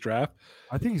around his draft.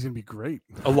 I think he's gonna be great.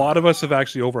 A lot of us have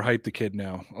actually overhyped the kid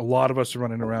now. A lot of us are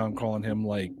running around calling him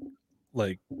like.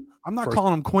 I'm not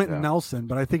calling him Quentin Nelson,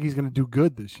 but I think he's gonna do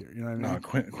good this year. You know what I mean?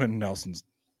 No, Quentin Nelson's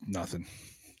nothing.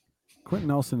 Quentin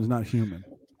Nelson is not human.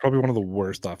 Probably one of the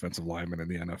worst offensive linemen in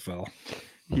the NFL.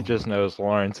 He just knows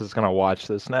Lawrence is gonna watch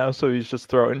this now, so he's just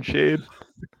throwing shade,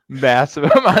 massive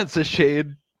amounts of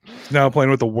shade. He's now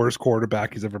playing with the worst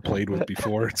quarterback he's ever played with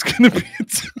before. It's going to be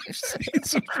a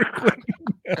season for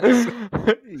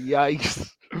Yikes.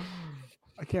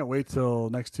 I can't wait till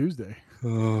next Tuesday.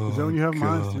 Oh, is that when you have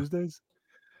mine on Tuesdays?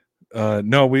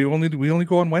 No, we only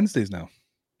go on Wednesdays now.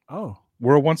 Oh.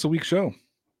 We're a once a week show.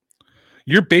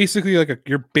 You're basically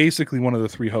one of the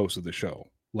three hosts of the show.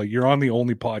 Like you're on the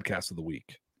only podcast of the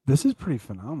week. This is pretty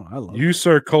phenomenal. I love it. You,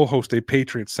 sir, co-host a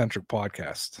Patriots-centric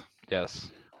podcast.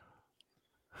 Yes.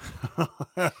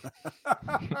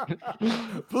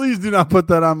 Please do not put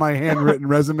that on my handwritten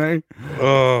resume.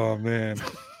 Oh man.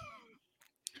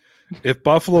 If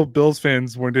Buffalo Bills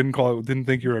fans didn't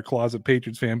think you were a closet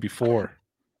Patriots fan before.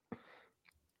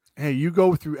 Hey, you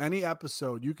go through any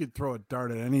episode, you could throw a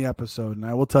dart at any episode, and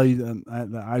I will tell you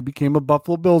that I became a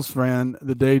Buffalo Bills fan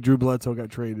the day Drew Bledsoe got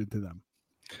traded to them.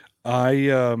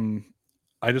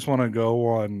 I just want to go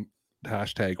on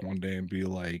hashtag one day and be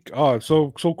like, oh, it's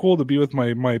so cool to be with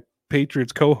my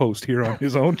Patriots co-host here on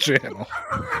his own channel.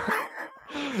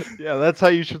 Yeah, that's how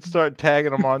you should start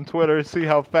tagging them on Twitter. See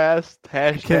how fast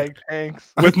hashtag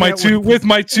tanks with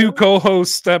my two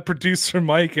co-hosts, producer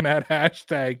Mike, and at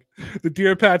hashtag the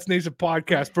Dear Pats Nation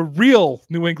podcast for real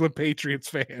New England Patriots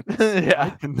fans.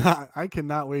 Yeah, I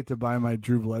cannot wait to buy my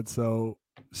Drew Bledsoe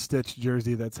Stitch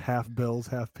jersey that's half Bills,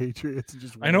 half Patriots. And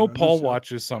just I know Paul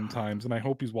watches sometimes, and I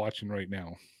hope he's watching right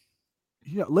now.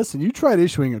 Yeah, listen, you tried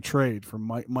issuing a trade for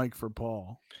Mike for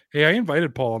Paul. Hey, I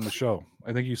invited Paul on the show.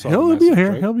 I think you saw. He'll be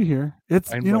here. Right? He'll be here.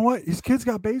 It's you know what? His kids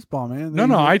got baseball, man.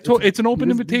 It's an open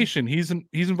invitation. He's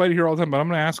invited here all the time, but I'm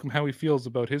going to ask him how he feels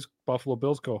about his Buffalo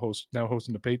Bills co-host now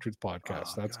hosting the Patriots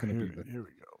podcast. That's going to be good. Here we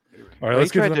go. All right,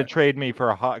 let's get to trade me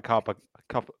for a hot cup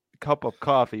of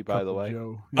coffee. By the way,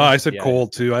 I said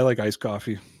cold too. I like iced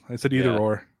coffee. I said either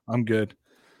or. I'm good.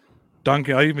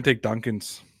 Dunkin'. I even take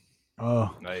Dunkin's.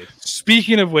 Oh, nice.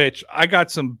 Speaking of which, I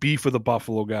got some beef with a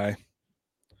Buffalo guy.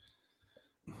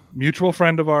 Mutual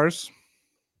friend of ours,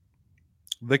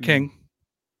 the King,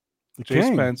 Jay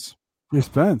Spence. Jay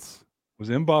Spence was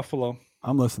in Buffalo.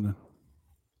 I'm listening.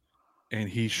 And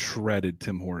he shredded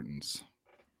Tim Hortons.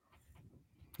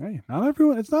 Hey, not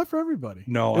everyone. It's not for everybody.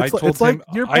 No, I told him. Like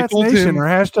your Pats Nation or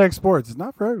hashtag sports. It's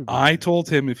not for everybody. I told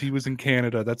him if he was in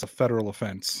Canada, that's a federal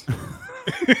offense.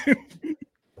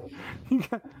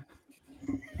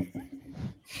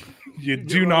 You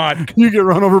do not. You get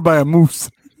run over by a moose.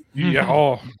 Yeah.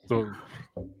 Oh, the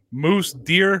moose,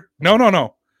 deer.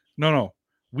 No.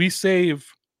 We save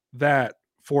that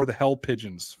for the hell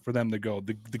pigeons for them to go.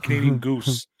 The Canadian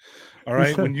goose. All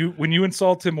right. When you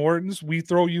insult Tim Hortons, we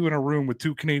throw you in a room with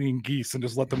 2 Canadian geese and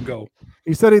just let them go.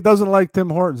 He said he doesn't like Tim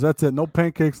Hortons. That's it. No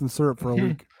pancakes and syrup for a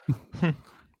week.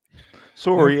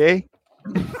 Sorry, eh?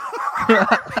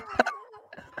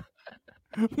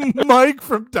 Mike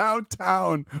from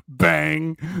downtown.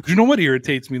 Bang. Do you know what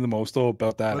irritates me the most though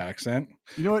about that accent?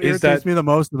 You know what irritates me the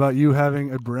most about you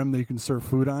having a brim that you can serve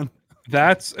food on?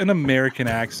 That's an American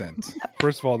accent.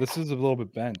 First of all, this is a little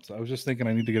bit bent. I was just thinking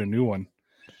I need to get a new one.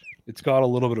 It's got a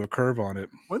little bit of a curve on it.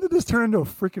 When did this turn into a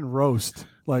freaking roast?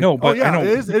 Like, no, but I know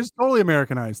it's totally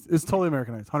Americanized. It's totally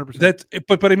Americanized, 100%.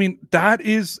 But I mean, that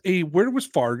is where was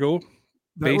Fargo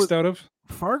based out of?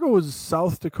 Fargo was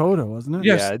South Dakota, wasn't it?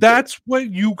 Yes, yeah, that's what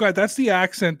you guys. That's the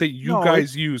accent that you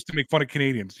guys use to make fun of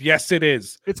Canadians. Yes, it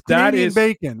is. It's Canadian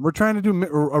bacon. We're trying to do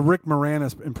a Rick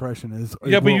Moranis impression.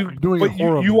 You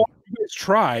always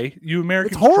try. You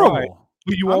Americans try.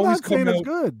 But you always come out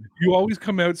good. You always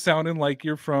come out sounding like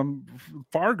you're from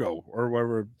Fargo or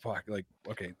wherever. Fuck. Like,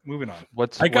 okay, moving on.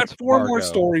 I got 4 more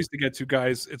stories to get to,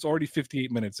 guys. It's already 58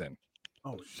 minutes in.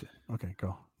 Oh shit. Okay,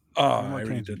 go. Oh, No I more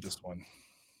already did tangents. this one.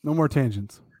 No more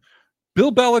tangents.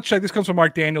 Bill Belichick, this comes from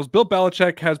Mark Daniels. Bill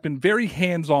Belichick has been very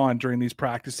hands-on during these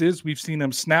practices. We've seen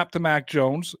him snap to Mac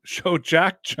Jones, show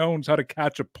Jack Jones how to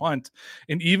catch a punt,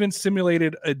 and even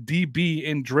simulated a DB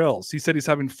in drills. He said he's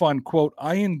having fun. Quote,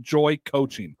 I enjoy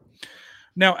coaching.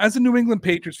 Now, as a New England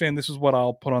Patriots fan, this is what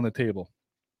I'll put on the table.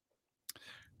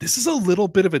 This is a little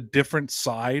bit of a different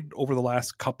side over the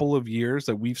last couple of years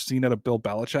that we've seen out of Bill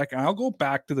Belichick. And I'll go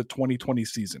back to the 2020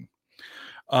 season.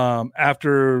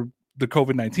 After the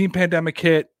COVID-19 pandemic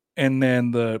hit, and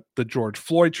then the George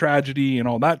Floyd tragedy and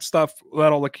all that stuff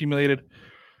that all accumulated,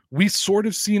 we sort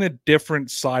of seen a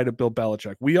different side of Bill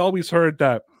Belichick. We always heard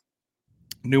that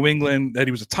New England, that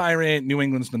he was a tyrant, New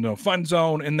England's the no fun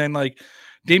zone, and then like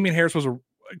Damian Harris was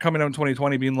coming out in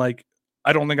 2020 being like,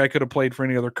 I don't think I could have played for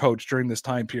any other coach during this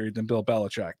time period than Bill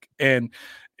Belichick. And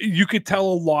you could tell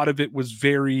a lot of it was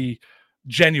very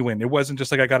genuine. It wasn't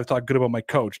just like, I got to talk good about my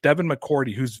coach. Devin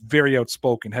McCourty, who's very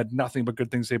outspoken, had nothing but good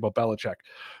things to say about Belichick.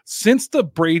 Since the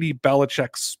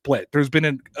Brady-Belichick split, there's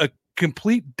been a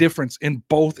complete difference in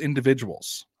both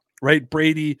individuals, right?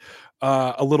 Brady,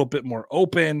 a little bit more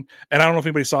open. And I don't know if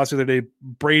anybody saw this the other day,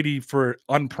 Brady, for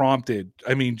unprompted,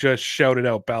 I mean, just shouted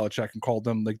out Belichick and called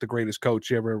him like the greatest coach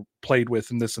he ever played with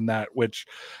and this and that, which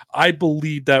I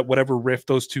believe that whatever rift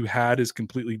those two had is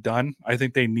completely done. I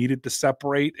think they needed to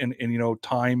separate, and you know,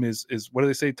 time is what do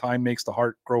they say? Time makes the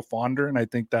heart grow fonder. And I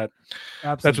think that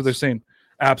that's what they're saying.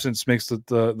 Absence makes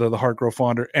the heart grow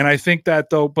fonder. And I think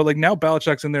that though, but like now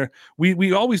Belichick's in there.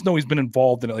 We always know he's been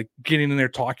involved in it, like getting in there,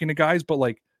 talking to guys, but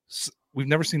like we've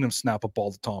never seen him snap a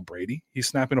ball to Tom Brady. He's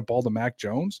snapping a ball to Mac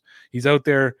Jones. He's out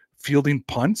there fielding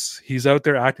punts. He's out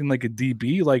there acting like a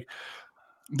DB. Like,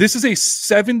 this is a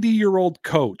 70-year-old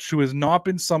coach who has not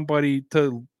been somebody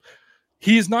to,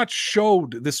 he has not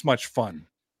showed this much fun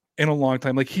in a long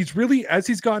time. Like, he's really, as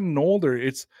he's gotten older,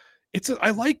 I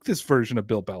like this version of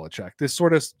Bill Belichick. This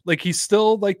sort of like, he's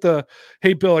still like the,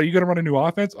 hey Bill, are you going to run a new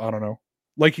offense? I don't know.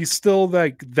 Like, he's still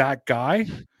like that guy,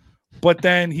 but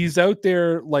then he's out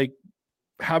there like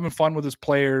having fun with his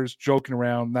players, joking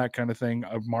around, that kind of thing.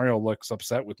 Mario looks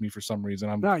upset with me for some reason.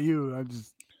 I'm not you. I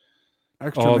just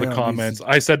extra. Oh, the comments.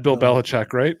 I said Bill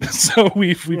Belichick, right? So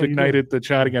we've ignited the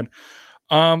chat again.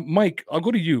 Mike, I'll go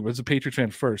to you as a Patriots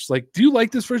fan first. Like, do you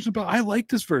like this version of I like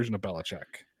this version of Belichick.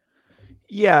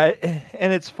 Yeah,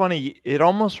 and it's funny. It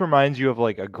almost reminds you of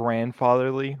like a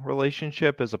grandfatherly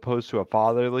relationship as opposed to a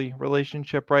fatherly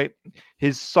relationship, right?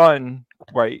 His son,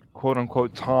 right, quote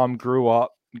unquote, Tom, grew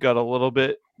up, got a little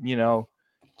bit, you know,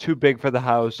 too big for the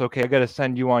house. Okay, I got to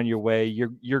send you on your way.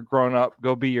 You're grown up.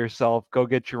 Go be yourself. Go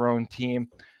get your own team.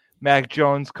 Mac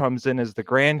Jones comes in as the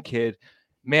grandkid.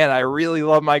 Man, I really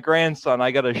love my grandson.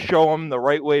 I got to show him the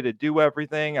right way to do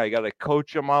everything. I got to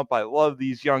coach him up. I love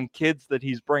these young kids that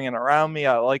he's bringing around me.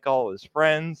 I like all his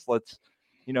friends. Let's,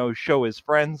 you know, show his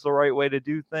friends the right way to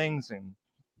do things. And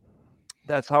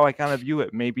that's how I kind of view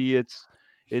it. Maybe it's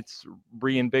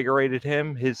reinvigorated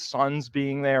him. His son's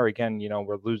being there again. You know,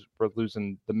 we're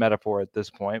losing the metaphor at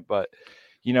this point, but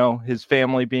you know, his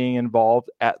family being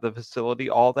involved at the facility,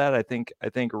 all that, I think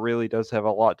really does have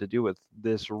a lot to do with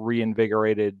this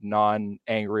reinvigorated,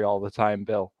 non-angry all the time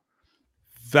Bill.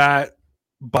 That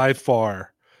by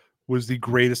far was the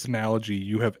greatest analogy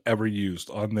you have ever used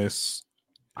on this.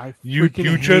 You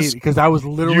just because I was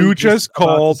literally you just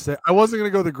called. I wasn't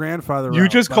gonna go the grandfather. You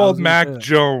route, just called Mac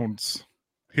Jones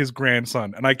his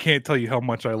grandson, and I can't tell you how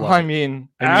much I love it. I mean,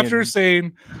 after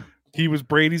saying he was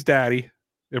Brady's daddy,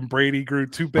 and Brady grew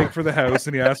too big for the house,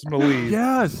 and he asked him to leave.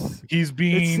 Yes, he's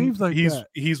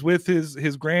with his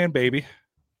grandbaby,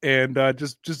 and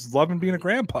just loving being a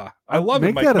grandpa. I love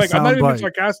it, Mike. I'm not even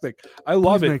sarcastic. I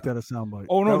love it. Make that a soundbite.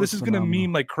 Oh no, this is gonna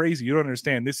meme like crazy. You don't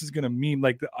understand. This is gonna meme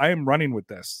like I am running with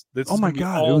this. This oh is my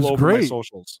god, it was over great. My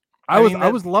socials. I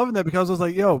was loving that because I was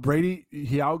like, yo, Brady,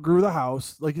 he outgrew the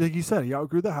house. Like you said, he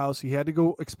outgrew the house. He had to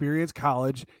go experience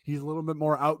college. He's a little bit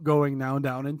more outgoing now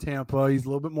down in Tampa. He's a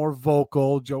little bit more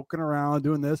vocal, joking around,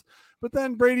 doing this. But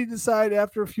then Brady decided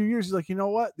after a few years, he's like, you know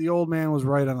what? The old man was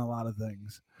right on a lot of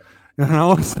things. You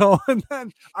know, so and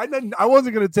then I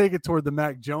wasn't going to take it toward the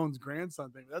Mac Jones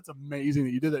grandson thing. That's amazing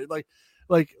that you did that. Like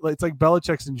it's like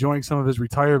Belichick's enjoying some of his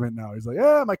retirement now. He's like,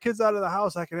 yeah, my kid's out of the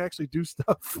house. I can actually do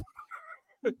stuff.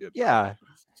 Yeah,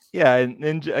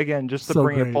 and again, just to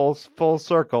bring it full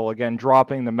circle, again,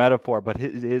 dropping the metaphor, but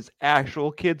his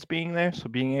actual kids being there, so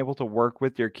being able to work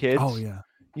with your kids. Oh yeah,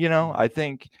 you know, I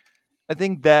think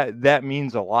that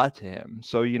means a lot to him.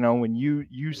 So you know, when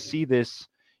you see this,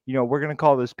 you know, we're gonna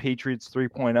call this Patriots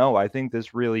 3.0. I think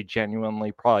this really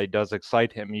genuinely probably does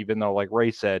excite him, even though, like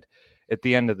Ray said, at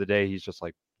the end of the day, he's just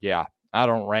like, yeah, I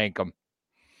don't rank them.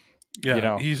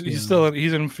 Yeah, he's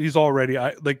already.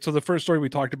 So the first story we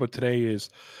talked about today is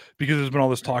because there's been all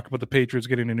this talk about the Patriots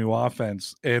getting a new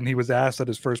offense, and he was asked at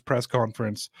his first press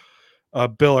conference,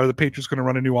 Bill, are the Patriots going to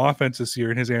run a new offense this year?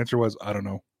 And his answer was, I don't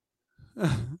know.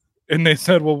 And they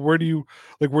said, well, where do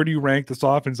you rank this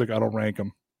offense? Like, I don't rank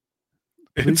him.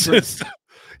 It's just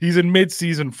he's in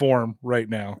mid-season form right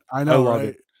now. I know, love right?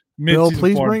 it. Bill,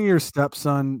 please bring your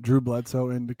stepson Drew Bledsoe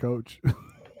in to coach.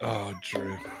 Oh,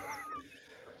 Drew.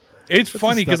 It's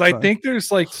funny because I think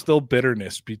there's like still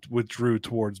bitterness with Drew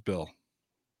towards Bill.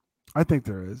 I think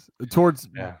there is towards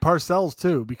Parcells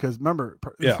too, because remember,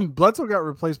 Bledsoe got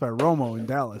replaced by Romo in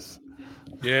Dallas.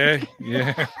 Yeah.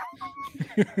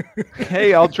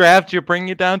 Hey, I'll draft you, bring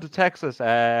you down to Texas.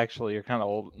 Actually, you're kind of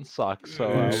old and suck. So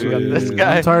we got this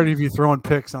guy. I'm tired of you throwing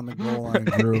picks on the goal line,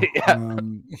 Drew.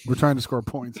 We're trying to score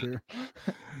points here.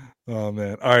 Oh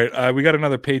man! All right, we got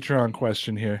another Patreon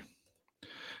question here.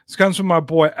 This comes from my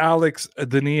boy Alex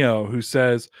Danio, who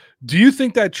says, do you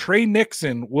think that Trey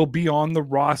Nixon will be on the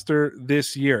roster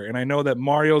this year? And I know that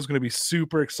Mario is going to be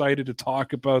super excited to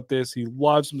talk about this. He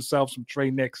loves himself some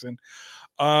Trey Nixon.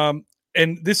 And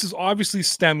this is obviously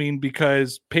stemming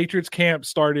because Patriots camp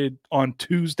started on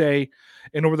Tuesday,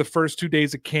 and over the first 2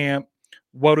 days of camp,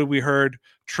 what have we heard?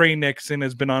 Trey Nixon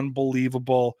has been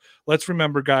unbelievable. Let's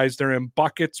remember, guys, they're in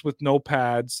buckets with no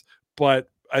pads, but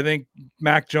I think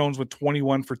Mac Jones with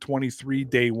 21 for 23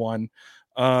 day one.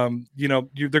 They're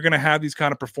going to have these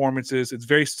kind of performances. It's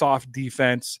very soft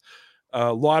defense.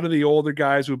 A lot of the older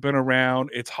guys who've been around,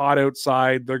 it's hot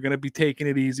outside. They're going to be taking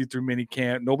it easy through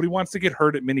minicamp. Nobody wants to get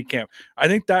hurt at minicamp. I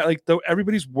think that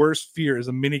everybody's worst fear is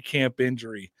a minicamp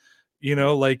injury.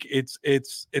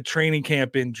 It's a training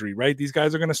camp injury, right? These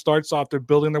guys are going to start soft. They're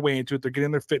building their way into it. They're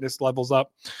getting their fitness levels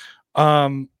up.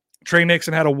 Trey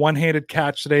Nixon had a one-handed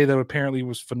catch today that apparently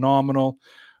was phenomenal.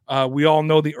 We all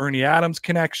know the Ernie Adams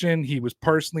connection. He was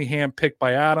personally handpicked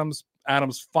by Adams.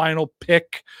 Adams' final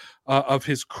pick of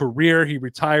his career. He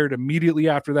retired immediately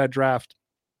after that draft.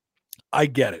 I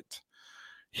get it.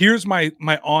 Here's my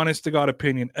honest to God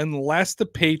opinion. Unless the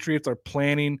Patriots are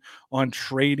planning on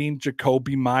trading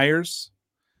Jacoby Myers,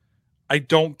 I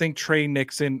don't think Trey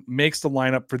Nixon makes the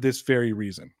lineup for this very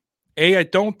reason. I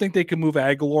don't think they can move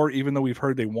Aguilar, even though we've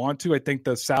heard they want to. I think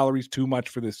the salary's too much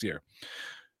for this year.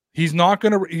 He's not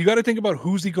going to – you got to think about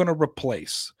who's he going to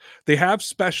replace. They have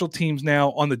special teams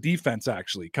now on the defense,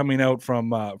 actually, coming out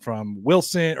from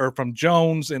Wilson or from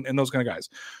Jones and those kind of guys.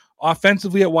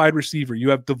 Offensively at wide receiver, you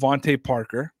have Devontae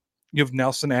Parker. You have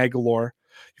Nelson Aguilar.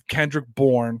 You have Kendrick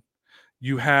Bourne.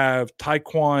 You have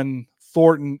Tyquan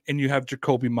Thornton, and you have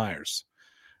Jacoby Myers.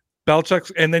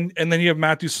 Belichick, and then you have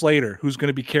Matthew Slater, who's going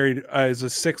to be carried as a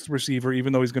sixth receiver,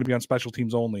 even though he's going to be on special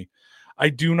teams only. I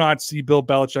do not see Bill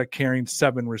Belichick carrying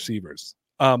 7 receivers.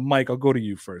 Mike, I'll go to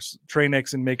you first. Trey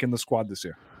Nixon making the squad this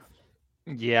year.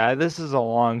 Yeah, this is a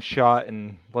long shot,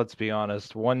 and let's be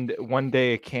honest, one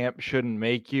day at camp shouldn't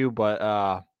make you, but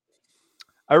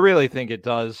I really think it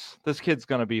does. This kid's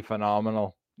going to be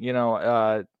phenomenal.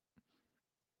 No,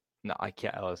 I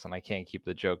can't. Listen, I can't keep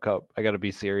the joke up. I got to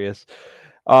be serious.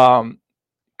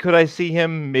 Could I see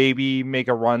him maybe make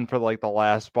a run for like the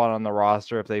last spot on the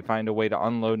roster if they find a way to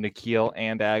unload N'Keal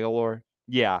and Aguilar?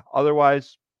 Yeah.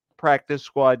 Otherwise, practice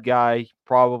squad guy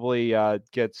probably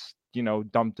gets,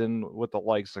 dumped in with the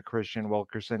likes of Christian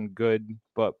Wilkerson. Good,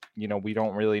 but, we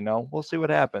don't really know. We'll see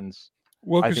what happens.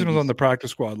 Wilkerson was on the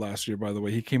practice squad last year, by the way.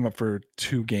 He came up for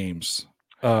 2 games.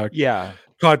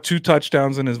 Caught 2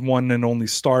 touchdowns in his one and only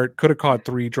start. Could have caught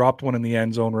 3, dropped 1 in the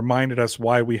end zone. Reminded us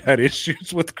why we had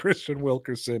issues with Christian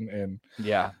Wilkerson, and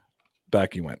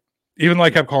back he went. Even though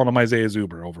I kept calling him Isaiah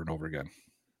Zuber over and over again.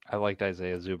 I liked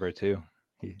Isaiah Zuber too.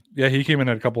 He came in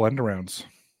at a couple end rounds.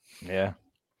 Yeah.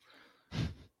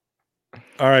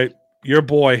 All right, your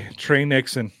boy Trey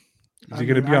Nixon. Is he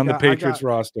going to be on the Patriots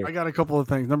roster? I got a couple of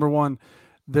things. Number one,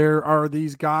 there are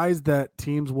these guys that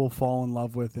teams will fall in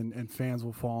love with and fans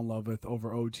will fall in love with over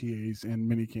OTAs and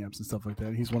mini camps and stuff like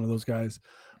that. He's one of those guys.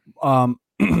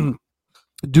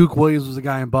 Duke Williams was a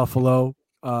guy in Buffalo.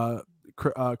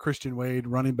 Christian Wade,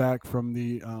 running back from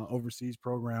the overseas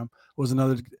program, was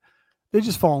another. They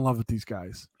just fall in love with these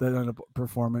guys that end up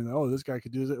performing. Oh, this guy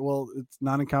could do it. Well, it's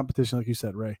not in competition, like you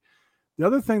said, Ray. The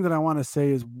other thing that I want to say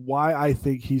is why I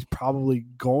think he's probably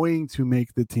going to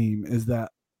make the team is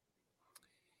that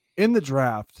in the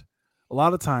draft, a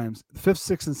lot of times, the 5th,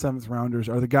 6th, and 7th rounders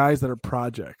are the guys that are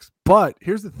projects. But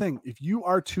here's the thing. If you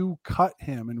are to cut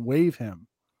him and waive him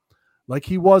like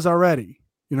he was already,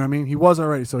 you know what I mean? He was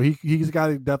already. So he's a guy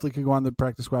that definitely could go on the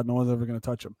practice squad. No one's ever going to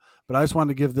touch him. But I just wanted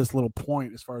to give this little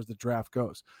point as far as the draft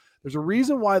goes. There's a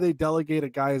reason why they delegate a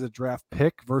guy as a draft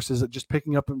pick versus just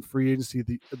picking up in free agency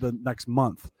the next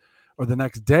month or the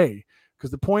next day.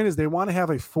 Because the point is they want to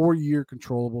have a 4-year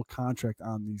controllable contract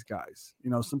on these guys.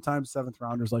 Sometimes 7th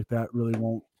rounders like that really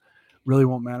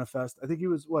won't manifest. I think he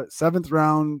was 7th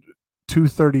round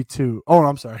 232. Oh,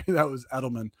 I'm sorry. That was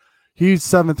Edelman. He's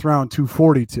 7th round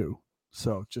 242.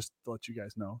 So just to let you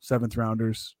guys know, 7th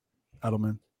rounders,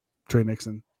 Edelman, Trey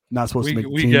Nixon, not supposed to make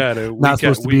the team. Not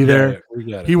supposed to be there.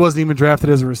 He wasn't even drafted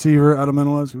as a receiver.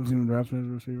 Edelman was. He wasn't even drafted as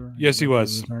a receiver. Yes, he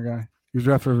was. He was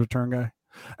drafted as a return guy.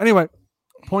 Anyway,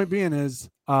 point being is,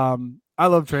 I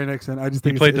love Trey Nixon. I just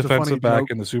think he played it's defensive a funny back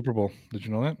joke. in the Super Bowl. Did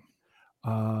you know that?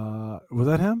 Was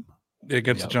that him?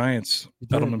 Against the Giants.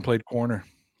 Edelman played corner.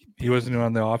 He wasn't even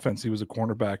on the offense. He was a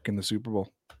cornerback in the Super Bowl.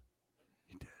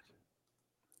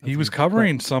 He was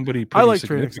covering somebody pretty I like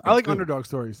Trey Nixon. I like too. underdog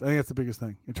stories. I think that's the biggest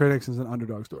thing. And Trey Nixon's an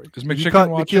underdog story. Does If you McChicken cut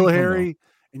watch N'Keal him? Harry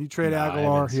and you trade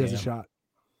Aguilar, he has a him. shot.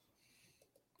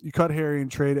 You cut Harry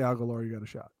and trade Aguilar, you got a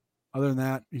shot. Other than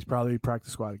that, he's probably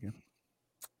practice squad again.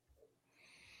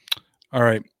 All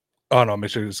right. Oh, no,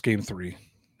 Mitchell, it's game 3.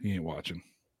 He ain't watching.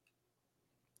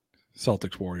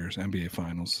 Celtics Warriors, NBA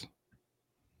Finals.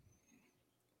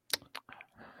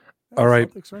 All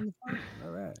right. Celtics are in the finals. All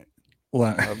right.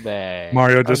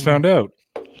 Mario just found out.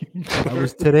 I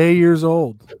was today years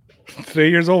old. 3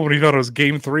 years old when he thought it was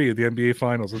game 3 of the NBA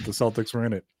Finals if the Celtics were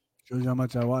in it. Shows you how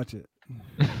much I watch it.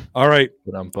 All right.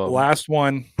 Last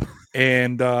one.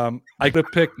 And I could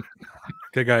pick.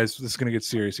 Okay, guys, this is going to get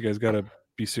serious. You guys got to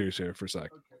be serious here for a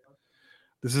sec.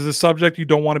 This is a subject you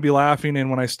don't want to be laughing in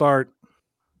when I start.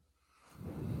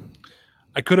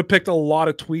 I could have picked a lot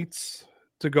of tweets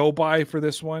to go by for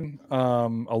this one.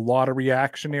 A lot of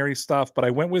reactionary stuff, but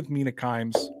I went with Mina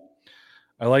Kimes.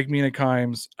 I like Mina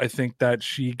Kimes. I think that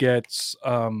she gets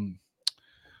I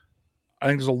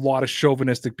think there's a lot of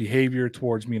chauvinistic behavior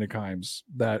towards Mina Kimes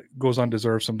that goes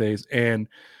undeserved some days. And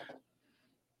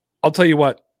I'll tell you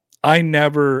what, I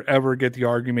never, ever get the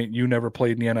argument, you never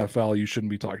played in the NFL, you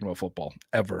shouldn't be talking about football,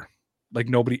 ever. Like,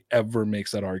 nobody ever makes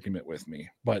that argument with me,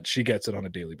 but she gets it on a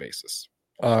daily basis.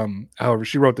 However,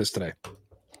 she wrote this today.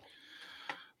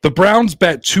 The Browns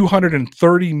bet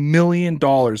 $230 million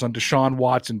on Deshaun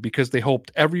Watson because they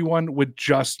hoped everyone would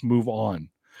just move on.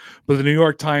 But the New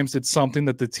York Times did something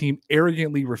that the team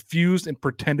arrogantly refused and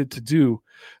pretended to do.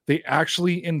 They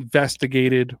actually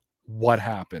investigated what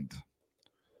happened.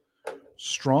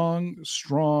 Strong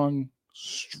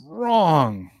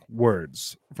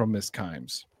words from Miss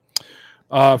Kimes.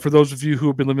 For those of you who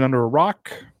have been living under a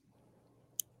rock,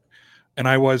 and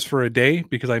I was for a day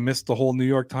because I missed the whole New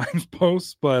York Times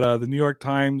post, but the New York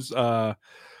Times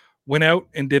went out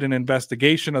and did an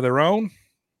investigation of their own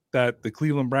that the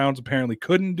Cleveland Browns apparently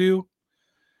couldn't do.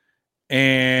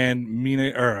 And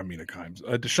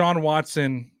Deshaun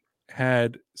Watson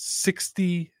had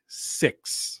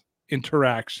 66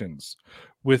 interactions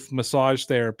with massage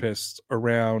therapists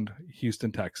around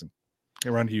Houston, Texas.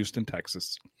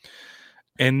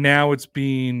 And now it's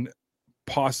being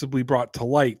possibly brought to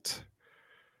light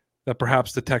that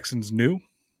perhaps the Texans knew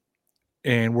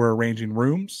and were arranging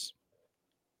rooms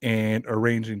and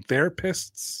arranging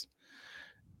therapists,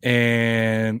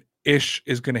 and ish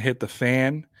is going to hit the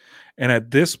fan. And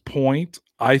at this point,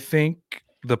 I think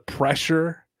the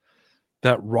pressure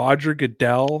that Roger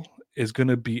Goodell is going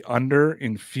to be under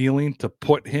in feeling to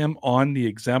put him on the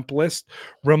exempt list,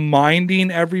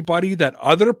 reminding everybody that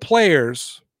other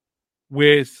players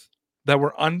that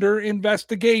were under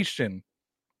investigation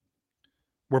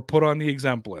were put on the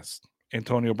exempt list.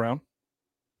 Antonio Brown,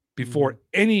 before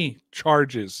any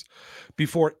charges,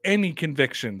 before any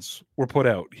convictions were put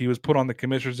out, he was put on the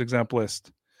commissioner's exempt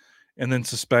list and then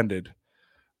suspended.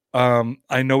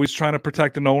 I know he's trying to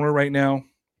protect an owner right now.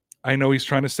 I know he's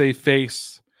trying to save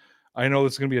face. I know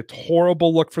this is going to be a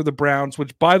horrible look for the Browns,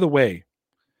 which, by the way,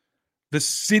 the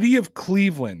city of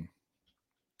Cleveland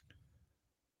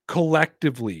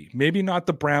collectively, maybe not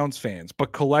the Browns fans,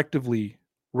 but collectively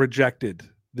rejected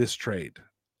this trade.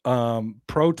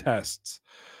 Protests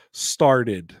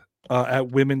started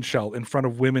in front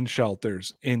of women's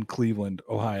shelters in Cleveland,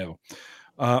 Ohio.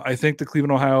 I think the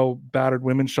Cleveland, Ohio battered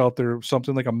women's shelter,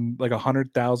 something like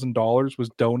 $100,000 was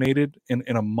donated in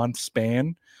a month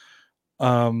span.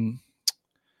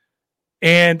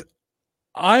 And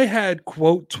I had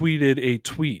quote tweeted a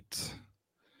tweet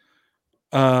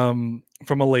from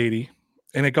a lady,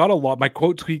 and it got my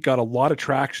quote tweet got a lot of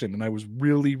traction, and I was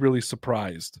really, really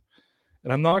surprised.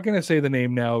 And I'm not going to say the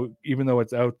name now, even though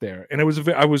it's out there. And it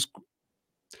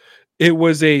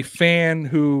was a fan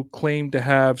who claimed to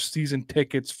have season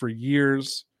tickets for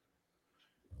years.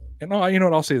 And you know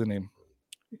what? I'll say the name.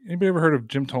 Anybody ever heard of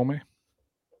Jim Tomei?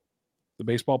 the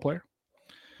baseball player.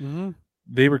 Mm-hmm.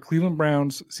 They were Cleveland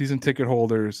Browns season ticket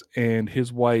holders, and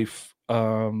his wife put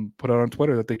out on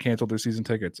Twitter that they canceled their season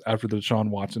tickets after the Deshaun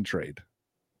Watson trade.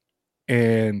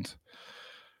 And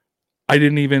I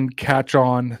didn't even catch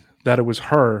on that it was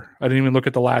her. I didn't even look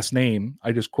at the last name.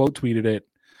 I just quote tweeted it.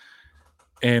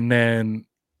 And then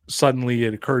suddenly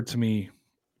it occurred to me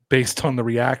based on the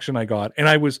reaction I got. And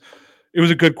it was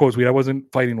a good quote tweet. I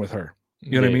wasn't fighting with her.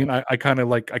 You know what I mean?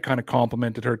 I kind of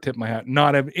complimented her, tipped my hat,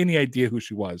 not have any idea who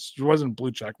she was. She wasn't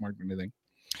blue check marked or anything.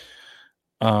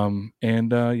 So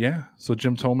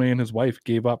Jim Tomei and his wife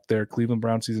gave up their Cleveland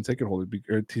Browns season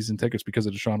tickets because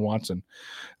of Deshaun Watson.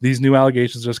 These new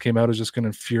allegations just came out is just going to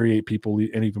infuriate people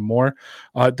and even more.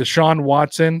 Deshaun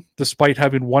Watson, despite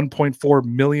having 1.4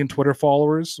 million Twitter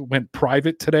followers, went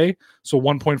private today. So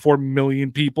 1.4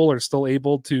 million people are still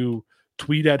able to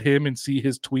tweet at him and see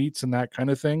his tweets and that kind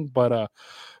of thing. But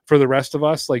for the rest of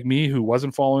us, like me, who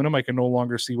wasn't following him, I can no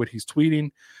longer see what he's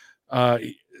tweeting.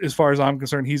 As far as I'm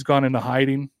concerned, he's gone into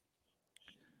hiding.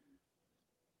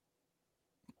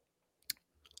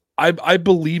 I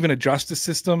believe in a justice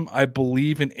system. I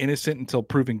believe in innocent until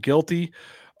proven guilty.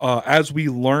 As we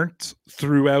learned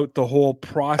throughout the whole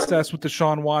process with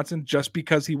Deshaun Watson, just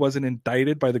because he wasn't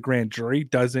indicted by the grand jury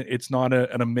it's not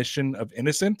an admission of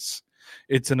innocence.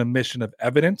 It's an admission of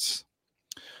evidence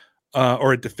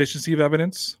or a deficiency of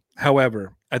evidence.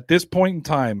 However, at this point in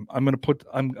time, I'm going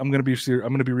to be serious.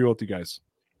 I'm going to be real with you guys.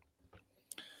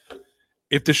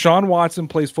 If Deshaun Watson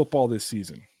plays football this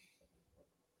season,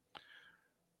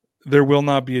 there will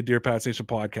not be a Dear Pat Station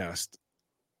podcast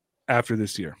after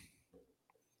this year,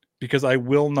 because I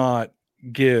will not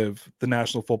give the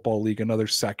National Football League another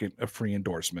second of free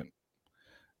endorsement,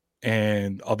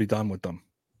 and I'll be done with them,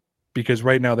 because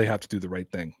right now they have to do the right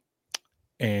thing,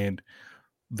 and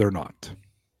they're not.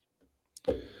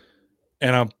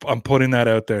 And I'm putting that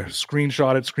out there.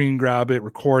 Screenshot it, screen grab it,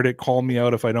 record it, call me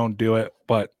out if I don't do it,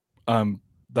 but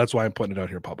that's why I'm putting it out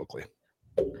here publicly.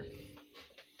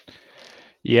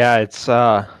 Yeah, it's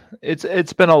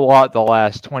been a lot the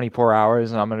last 24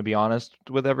 hours, and I'm going to be honest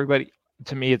with everybody.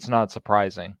 To me, it's not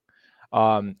surprising.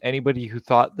 Anybody who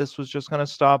thought this was just going to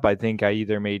stop, I think I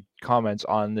either made comments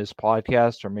on this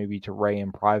podcast or maybe to Ray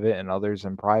in private and others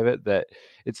in private that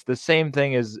it's the same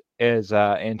thing as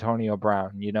Antonio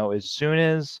Brown. You know, as soon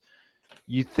as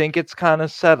you think it's kind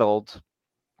of settled,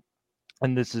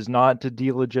 and this is not to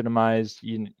delegitimize,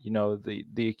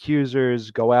 the accusers,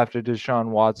 go after Deshaun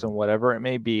Watson, whatever it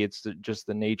may be. It's just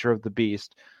the nature of the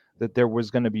beast, that there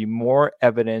was going to be more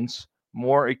evidence,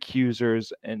 more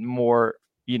accusers, and more,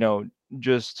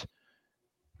 just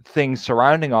things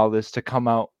surrounding all this to come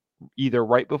out either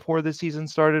right before the season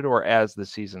started or as the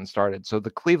season started. So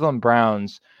the Cleveland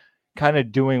Browns kind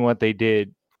of doing what they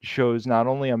did shows not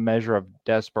only a measure of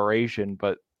desperation,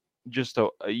 but just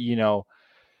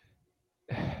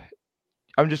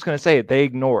I'm just going to say it. They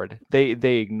ignored. They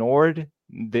ignored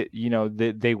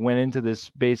that. They went into this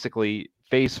basically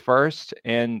face first.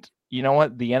 And you know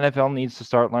what? The NFL needs to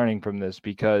start learning from this,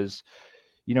 because,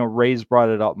 Ray's brought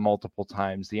it up multiple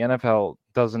times. The NFL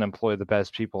doesn't employ the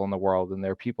best people in the world, and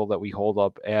they're people that we hold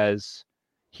up as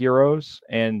heroes.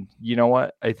 And you know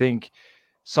what? I think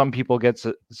some people get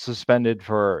suspended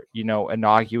for,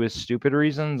 innocuous, stupid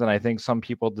reasons. And I think some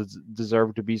people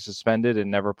deserve to be suspended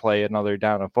and never play another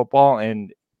down of football.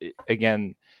 And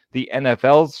again, the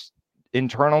NFL's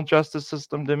internal justice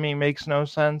system to me makes no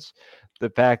sense. The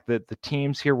fact that the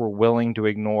teams here were willing to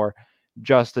ignore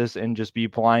justice and just be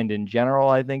blind in general,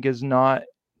 I think is not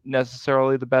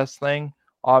necessarily the best thing,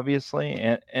 obviously.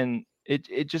 And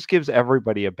it just gives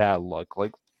everybody a bad look.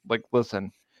 Like,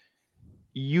 listen,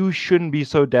 you shouldn't be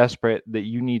so desperate that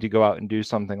you need to go out and do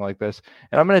something like this.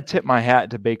 And I'm going to tip my hat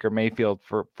to Baker Mayfield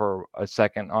for a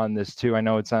second on this too. I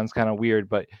know it sounds kind of weird,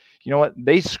 but you know what?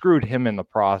 They screwed him in the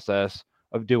process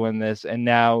of doing this. And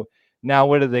now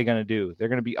what are they going to do? They're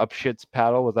going to be up shit's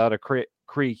paddle without a creek,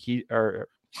 or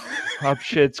up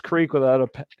shit's creek without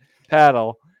a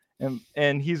paddle.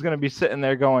 And he's going to be sitting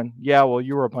there going, yeah, well,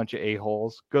 you were a bunch of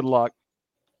a-holes. Good luck.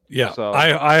 Yeah, so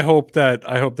I hope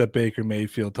that Baker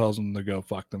Mayfield tells them to go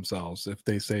fuck themselves if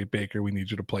they say, Baker, we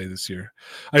need you to play this year.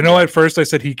 I know at first I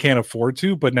said he can't afford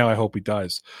to, but now I hope he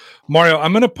does. Mario,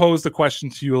 I'm going to pose the question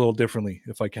to you a little differently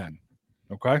if I can.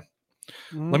 Okay?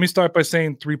 Mm-hmm. Let me start by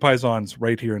saying 3 Paisans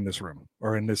right here in this room,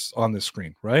 or on this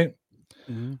screen, right?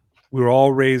 Mm-hmm. We were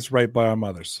all raised right by our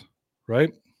mothers,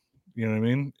 right? You know what I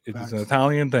mean? It's an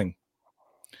Italian thing.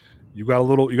 You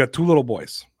got 2 little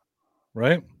boys,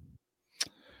 right?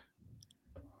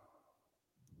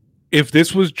 If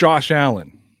this was Josh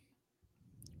Allen,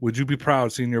 would you be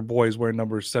proud seeing your boys wearing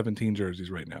number 17 jerseys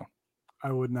right now?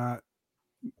 I would not.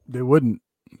 They wouldn't.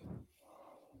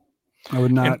 I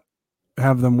would not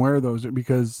have them wear those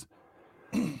because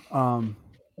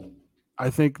I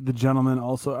think the gentleman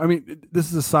also, I mean, this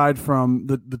is aside from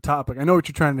the topic. I know what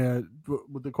you're trying to,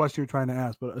 with the question you're trying to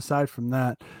ask, but aside from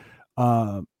that,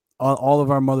 all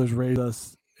of our mothers raised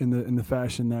us in the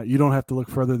fashion that you don't have to look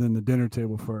further than the dinner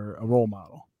table for a role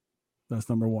model. That's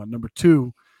number one. Number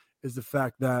two is the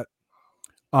fact that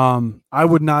I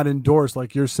would not endorse,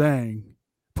 like you're saying,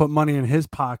 put money in his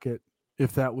pocket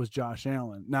if that was Josh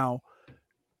Allen. Now,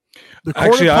 the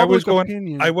court Actually, of I public was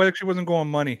opinion. going. I actually wasn't going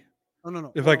money.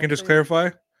 No. If I can just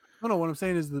clarify. No. What I'm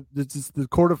saying is the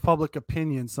court of public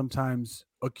opinion sometimes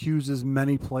accuses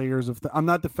many players of. I'm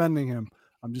not defending him.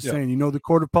 I'm just saying, the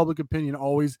court of public opinion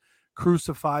always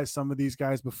crucifies some of these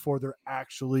guys before they're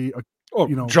actually.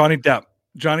 Johnny Depp.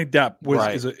 Johnny Depp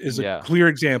is a clear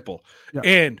example,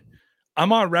 and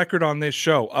I'm on record on this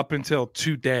show up until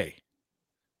today,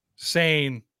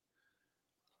 saying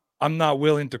I'm not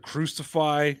willing to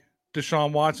crucify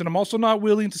Deshaun Watson. I'm also not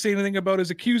willing to say anything about his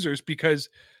accusers because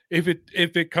if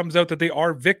it comes out that they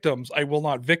are victims, I will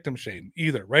not victim shame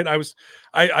either. Right?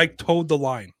 I towed the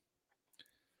line.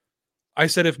 I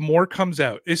said if more comes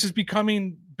out, this is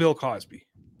becoming Bill Cosby.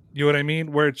 You know what I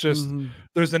mean? Where it's just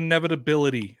there's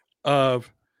inevitability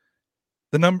of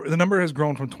the number has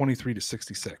grown from 23 to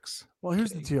 66. Well,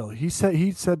 here's the deal. He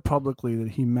said publicly that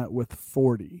he met with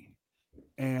 40.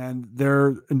 And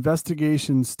their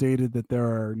investigation stated that there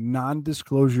are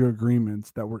non-disclosure agreements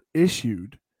that were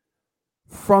issued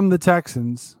from the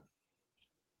Texans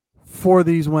for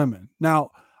these women. Now,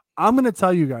 I'm going to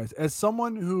tell you guys, as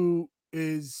someone who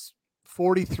is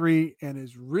 43 and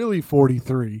is really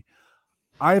 43,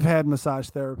 I've had massage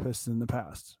therapists in the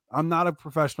past. I'm not a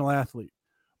professional athlete,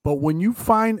 but when you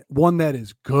find one that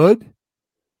is good,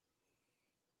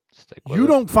 you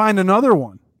don't find another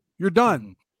one. You're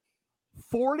done.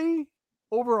 40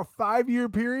 over a 5-year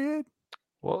period?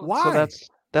 Well, why? So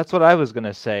that's what I was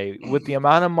gonna say. With the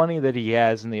amount of money that he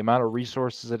has and the amount of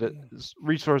resources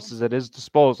at his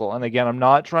disposal, and again, I'm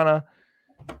not trying to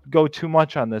go too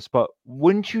much on this, but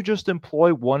wouldn't you just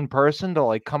employ one person to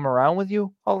like come around with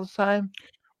you all the time?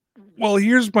 Well,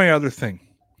 here's my other thing.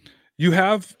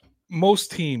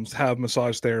 Most teams have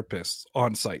massage therapists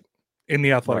on site in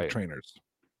the athletic trainers,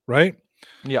 right?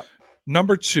 Yeah.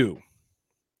 Number two,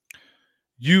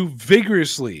 you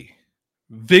vigorously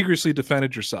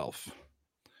defended yourself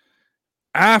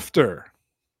after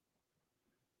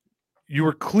you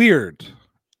were cleared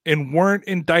and weren't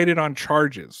indicted on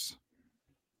charges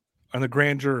on the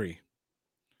grand jury.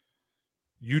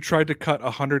 You tried to cut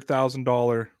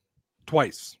 $100,000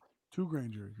 twice. 2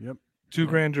 grand juries. Yep. 2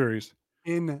 grand juries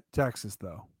in Texas,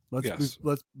 though. Let's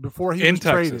before he was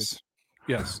traded.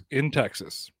 Yes, in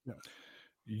Texas. Yes.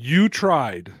 You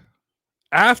tried.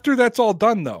 After that's all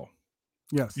done, though,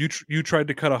 yes, you tried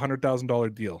to cut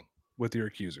 $100,000 deal with your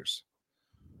accusers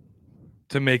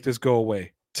to make this go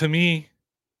away. To me,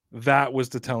 that was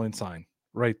the telling sign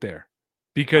right there,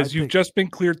 because you've just been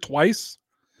cleared twice.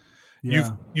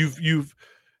 Yeah.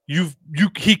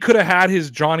 He could have had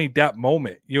his Johnny Depp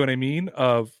moment. You know what I mean?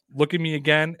 Of look at me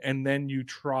again, and then you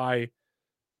try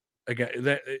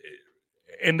again.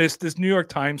 And this New York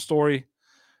Times story,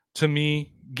 to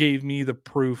me, gave me the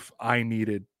proof I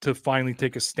needed to finally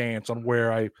take a stance on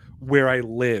where I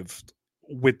lived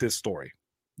with this story.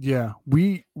 Yeah,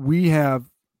 we have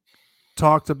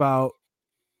talked about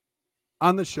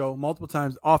on the show multiple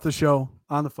times, off the show,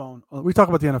 on the phone. We talk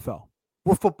about the NFL.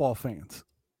 We're football fans.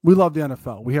 We love the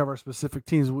NFL. We have our specific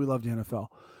teams, but we love the NFL.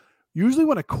 Usually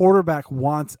when a quarterback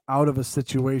wants out of a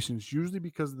situation, it's usually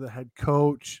because of the head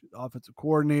coach, the offensive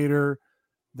coordinator.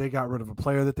 They got rid of a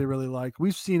player that they really like.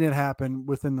 We've seen it happen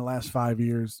within the last 5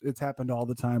 years. It's happened all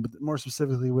the time, but more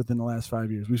specifically within the last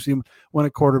 5 years. We've seen when a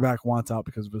quarterback wants out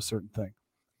because of a certain thing.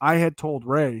 I had told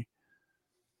Ray,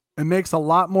 it makes a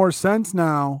lot more sense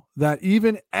now that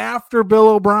even after Bill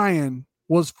O'Brien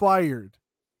was fired,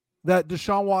 that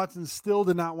Deshaun Watson still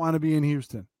did not want to be in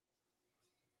Houston.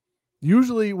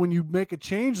 Usually when you make a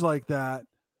change like that,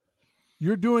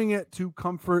 you're doing it to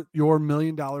comfort your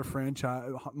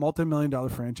multi-million-dollar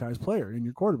franchise player in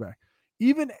your quarterback.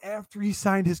 Even after he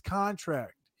signed his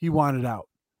contract, he wanted out.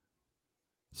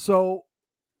 So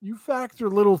you factor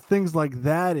little things like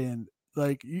that in.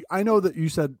 Like, I know that you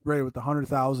said, Ray, with the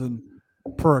 $100,000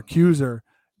 per accuser.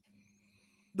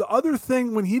 The other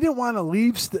thing, when he didn't want to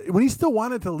leave, when he still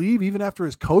wanted to leave, even after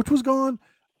his coach was gone,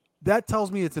 that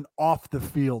tells me it's an off the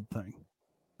field thing.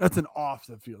 That's an off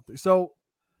the field thing. So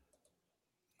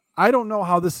I don't know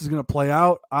how this is going to play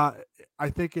out. I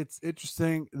think it's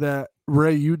interesting that,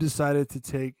 Ray, you decided to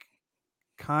take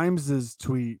Kimes'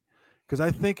 tweet because I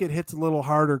think it hits a little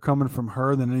harder coming from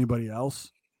her than anybody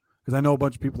else. Because I know a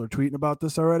bunch of people are tweeting about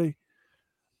this already.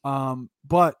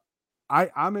 But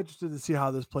I'm interested to see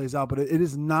how this plays out. But it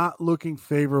is not looking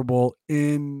favorable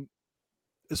in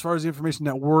as far as the information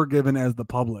that we're given as the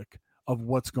public of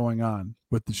what's going on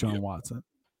with Deshaun Watson.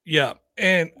 Yeah,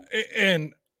 and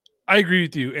I agree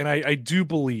with you, and I do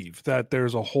believe that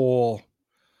there's a whole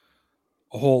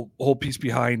piece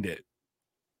behind it,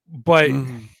 but.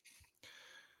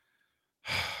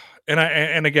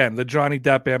 And again, the Johnny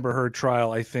Depp Amber Heard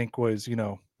trial, I think, was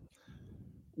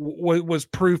was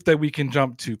proof that we can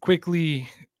jump too quickly.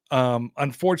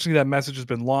 Unfortunately, that message has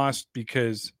been lost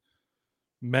because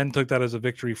men took that as a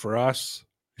victory for us.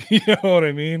 You know what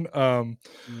I mean?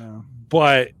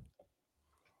 But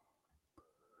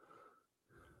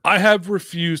I have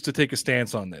refused to take a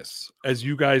stance on this. As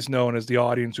you guys know, and as the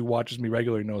audience who watches me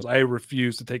regularly knows, I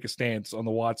refuse to take a stance on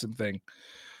the Watson thing.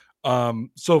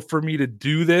 So for me to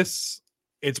do this,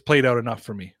 it's played out enough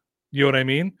for me. You know what I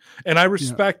mean? And I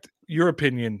respect your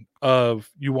opinion of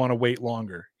you want to wait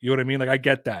longer. You know what I mean? Like, I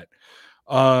get that.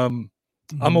 I'm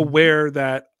aware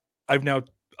that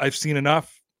I've seen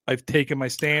enough. I've taken my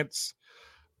stance.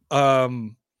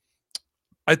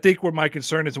 I think where my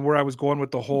concern is and where I was going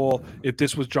with the whole, if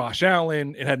this was Josh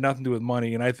Allen, it had nothing to do with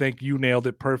money. And I think you nailed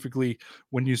it perfectly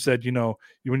when you said,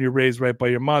 when you're raised right by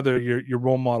your mother, your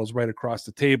role model's right across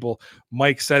the table.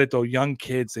 Mike said it though, young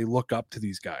kids, they look up to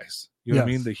these guys. You know what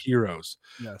I mean? The heroes.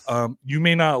 Yes. You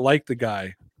may not like the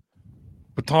guy,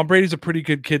 but Tom Brady's a pretty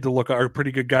good kid to look at, or a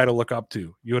pretty good guy to look up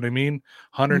to. You know what I mean?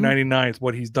 199th,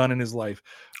 what he's done in his life.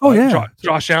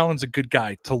 Josh Allen's a good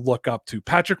guy to look up to.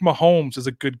 Patrick Mahomes is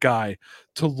a good guy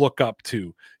to look up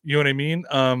to. You know what I mean?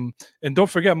 And don't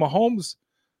forget, Mahomes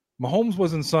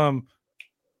wasn't some,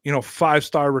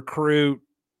 5-star recruit,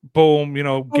 boom,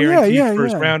 guaranteed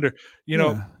first rounder.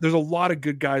 There's a lot of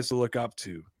good guys to look up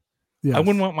to. Yes. I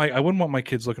wouldn't want my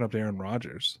kids looking up to Aaron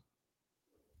Rodgers.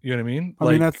 You know what I mean? I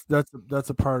mean, that's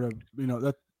a part of,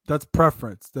 that's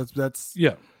preference. That's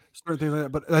certain things like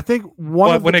that. But I think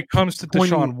when it comes to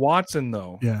Deshaun Watson,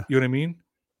 though, you know what I mean?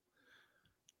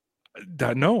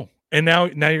 No. And now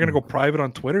you're going to go private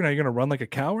on Twitter. Now you're going to run like a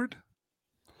coward.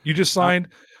 You just signed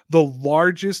the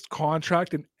largest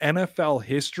contract in NFL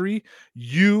history.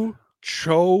 You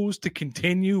chose to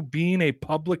continue being a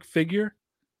public figure.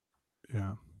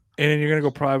 Yeah. And then you're going to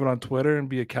go private on Twitter and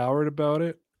be a coward about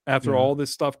it after all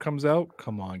this stuff comes out?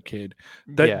 Come on, kid.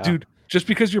 Dude, just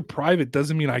because you're private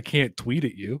doesn't mean I can't tweet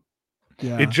at you.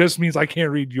 Yeah. It just means I can't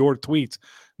read your tweets.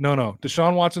 No.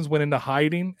 Deshaun Watson's went into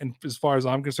hiding, and as far as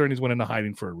I'm concerned, he's went into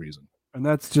hiding for a reason. And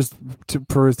that's just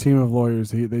for his team of lawyers.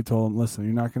 They told him, listen,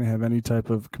 you're not going to have any type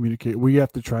of communicate. We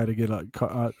have to try to get a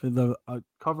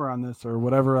cover on this or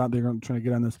whatever they're going to try to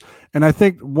get on this. And I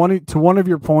think one of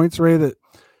your points, Ray, that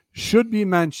should be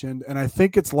mentioned, and I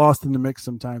think it's lost in the mix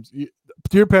sometimes.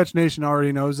 Dear Patch Nation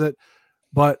already knows it,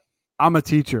 but I'm a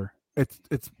teacher.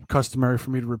 It's customary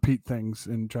for me to repeat things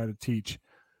and try to teach.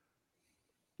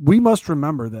 We must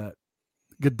remember that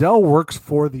Goodell works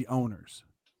for the owners.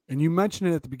 And you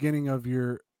mentioned it at the beginning of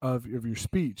your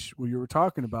speech where you were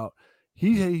talking about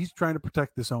he's trying to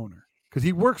protect this owner because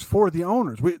he works for the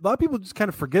owners. A lot of people just kind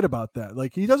of forget about that.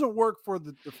 Like, he doesn't work for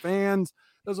the fans,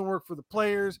 doesn't work for the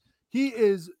players. He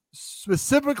is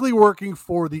specifically working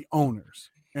for the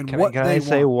owners. And can I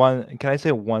say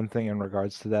one thing in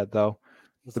regards to that though?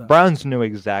 Browns knew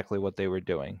exactly what they were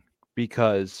doing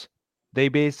because they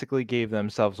basically gave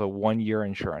themselves a 1-year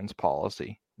insurance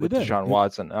policy with Deshaun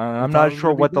Watson. I'm not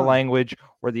sure what the language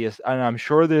or and I'm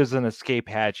sure there's an escape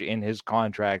hatch in his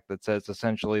contract that says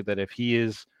essentially that if he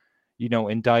is,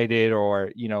 indicted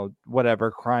or, whatever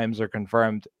crimes are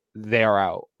confirmed, they're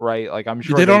out, right? Like, I'm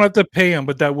sure they don't have to pay him,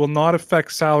 but that will not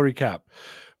affect salary cap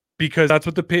because that's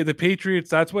what the Patriots,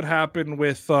 that's what happened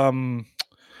with,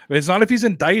 it's not if he's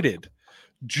indicted.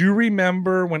 Do you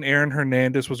remember when Aaron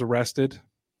Hernandez was arrested?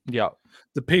 Yeah.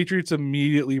 The Patriots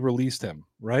immediately released him,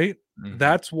 right? Mm-hmm.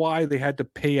 That's why they had to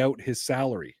pay out his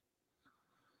salary.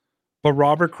 But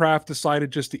Robert Kraft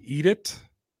decided just to eat it.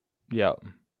 Yeah.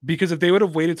 Because if they would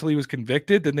have waited till he was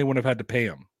convicted, then they wouldn't have had to pay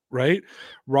him, right?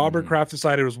 Robert Kraft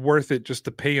decided it was worth it just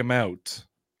to pay him out.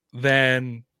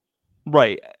 Then...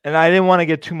 Right. And I didn't want to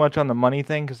get too much on the money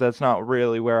thing because that's not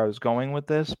really where I was going with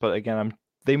this. But again,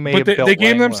 they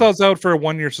gave themselves out for a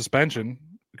 1-year suspension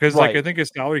because I think his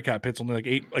salary cap hits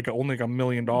only $1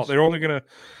 million.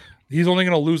 He's only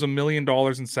gonna lose $1 million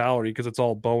in salary because it's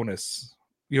all bonus.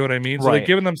 You know what I mean? So they've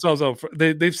given themselves out.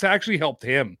 They've actually helped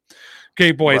him.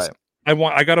 Okay, boys.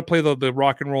 Right. I got to play the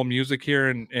rock and roll music here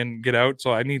and get out.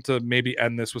 So I need to maybe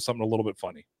end this with something a little bit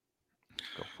funny.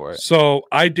 Go for it. So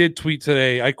I did tweet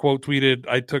today. I quote tweeted.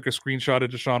 I took a screenshot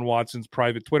of Deshaun Watson's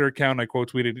private Twitter account. I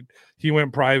quote tweeted. He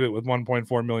went private with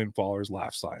 1.4 million followers.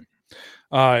 Laugh sign.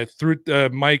 Through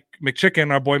Mike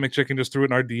McChicken, our boy McChicken, just threw it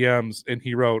in our DMs, and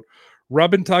he wrote,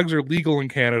 "Rub and tugs are legal in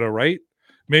Canada, right?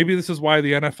 Maybe this is why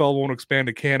the NFL won't expand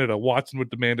to Canada. Watson would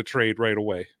demand a trade right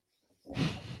away."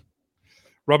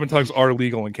 Rub and tugs are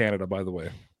legal in Canada, by the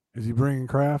way. Is he bringing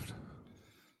Kraft?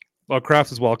 Well,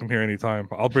 Kraft is welcome here anytime.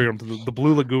 I'll bring him to the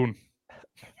Blue Lagoon.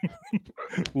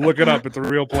 Look it up. It's a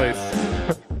real place.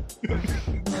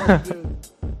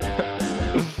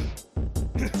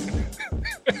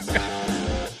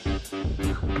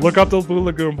 Look up the Blue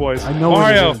Lagoon, boys. I know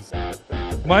Mario, what it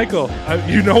is. Michael,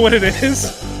 you know what it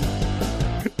is?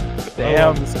 Damn. I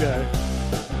love this guy.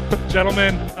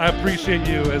 Gentlemen, I appreciate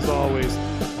you as always.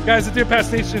 Guys, the Dear Pass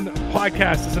Nation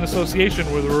podcast is in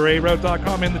association with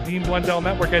RayRoute.com and the Dean Blundell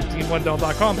Network at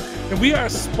DeanBlundell.com. And we are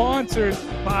sponsored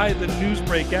by the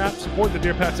Newsbreak app. Support the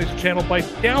Dear Pass Nation channel by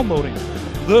downloading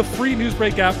the free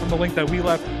Newsbreak app from the link that we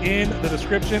left in the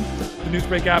description. The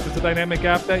Newsbreak app is a dynamic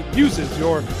app that uses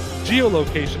your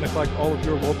geolocation to collect all of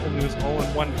your local news all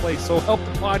in one place. So help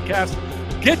the podcast.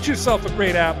 Get yourself a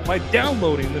great app by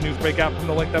downloading the Newsbreak app from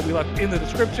the link that we left in the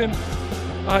description.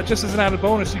 Just as an added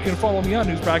bonus, you can follow me on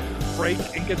Newsbreak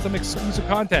and get some exclusive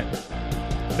content.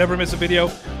 Never miss a video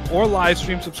or live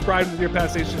stream. Subscribe to the Dear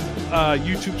Pass Nation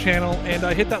YouTube channel and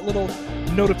hit that little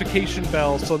notification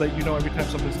bell so that you know every time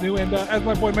something's new. And as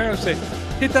my boy Mario said,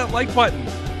 hit that like button.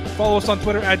 Follow us on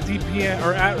Twitter at DPN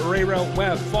or at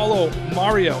RayRoutWeb. Follow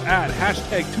Mario at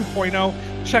hashtag 2.0.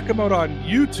 Check him out on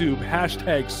YouTube,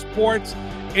 hashtag sports.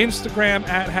 Instagram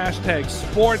at hashtag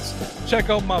sports. Check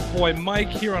out my boy Mike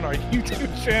here on our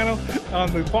YouTube channel on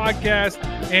the podcast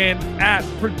and at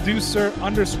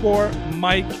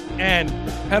producer_Mike N.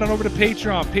 Head on over to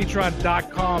Patreon,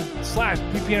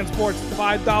 patreon.com/DPN Sports.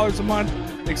 $5 a month,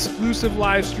 exclusive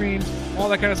live streams, all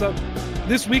that kind of stuff.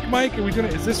 This week, Mike,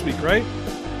 it's this week, right?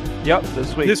 Yep,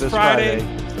 this week. This Friday,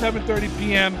 7:30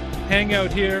 p.m. Hang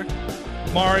out here.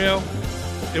 Mario,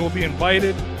 it will be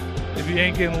invited. If you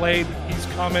ain't getting laid, he's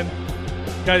coming.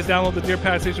 Guys, download the Dear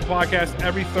Pass Nation podcast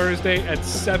every Thursday at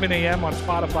 7 a.m. on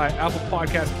Spotify, Apple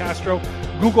Podcast, Castro,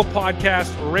 Google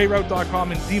Podcast,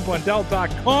 RayRoute.com, and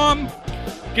DeanBlundell.com.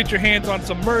 Get your hands on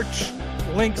some merch.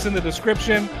 Links in the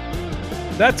description.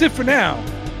 That's it for now.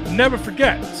 Never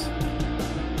forget,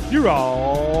 you're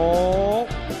all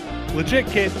legit,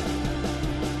 kid.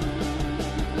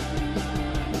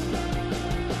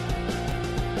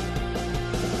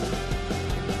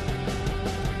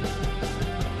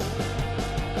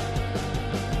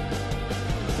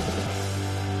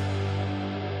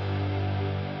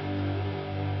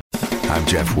 I'm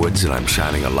Jeff Woods, and I'm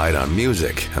shining a light on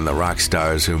music and the rock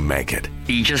stars who make it.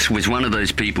 He just was one of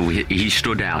those people, he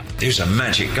stood out. He was a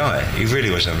magic guy. He really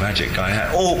was a magic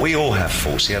guy. We all have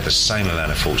faults. He had the same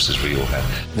amount of faults as we all had.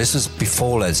 This was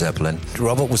before Led Zeppelin.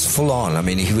 Robert was full on. I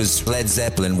mean, he was Led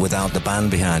Zeppelin without the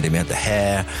band behind him. He had the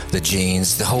hair, the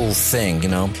jeans, the whole thing, you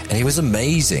know. And he was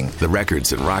amazing. The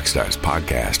Records and Rockstars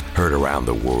podcast, heard around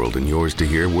the world and yours to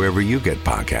hear wherever you get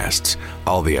podcasts.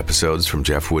 All the episodes from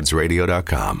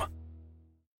JeffWoodsRadio.com.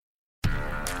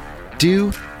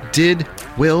 Do, Did,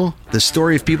 Will, the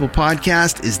Story of People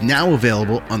podcast is now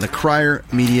available on the Crier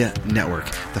Media Network.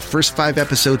 The first 5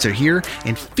 episodes are here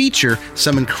and feature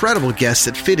some incredible guests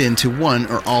that fit into one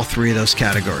or all 3 of those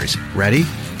categories. Ready?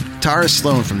 Tara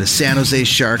Sloan from the San Jose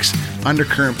Sharks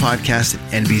Undercurrent podcast at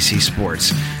NBC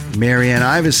Sports. Marianne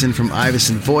Iveson from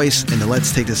Iveson Voice and the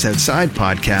Let's Take This Outside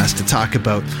podcast to talk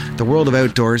about the world of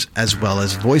outdoors as well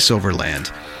as voiceover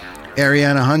land.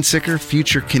 Ariana Hunsicker,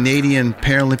 future Canadian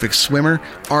Paralympic swimmer,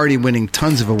 already winning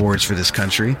tons of awards for this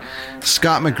country.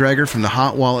 Scott McGregor from the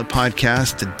Hot Wallet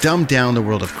podcast to dumb down the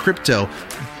world of crypto,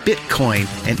 Bitcoin,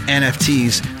 and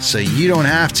NFTs so you don't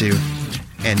have to.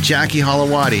 And Jackie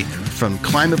Holowati from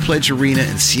Climate Pledge Arena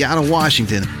in Seattle,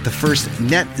 Washington, the first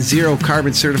net zero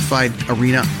carbon certified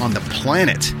arena on the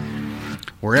planet.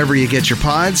 Wherever you get your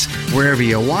pods, wherever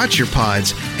you watch your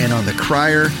pods, and on the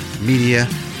Crier Media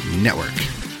Network.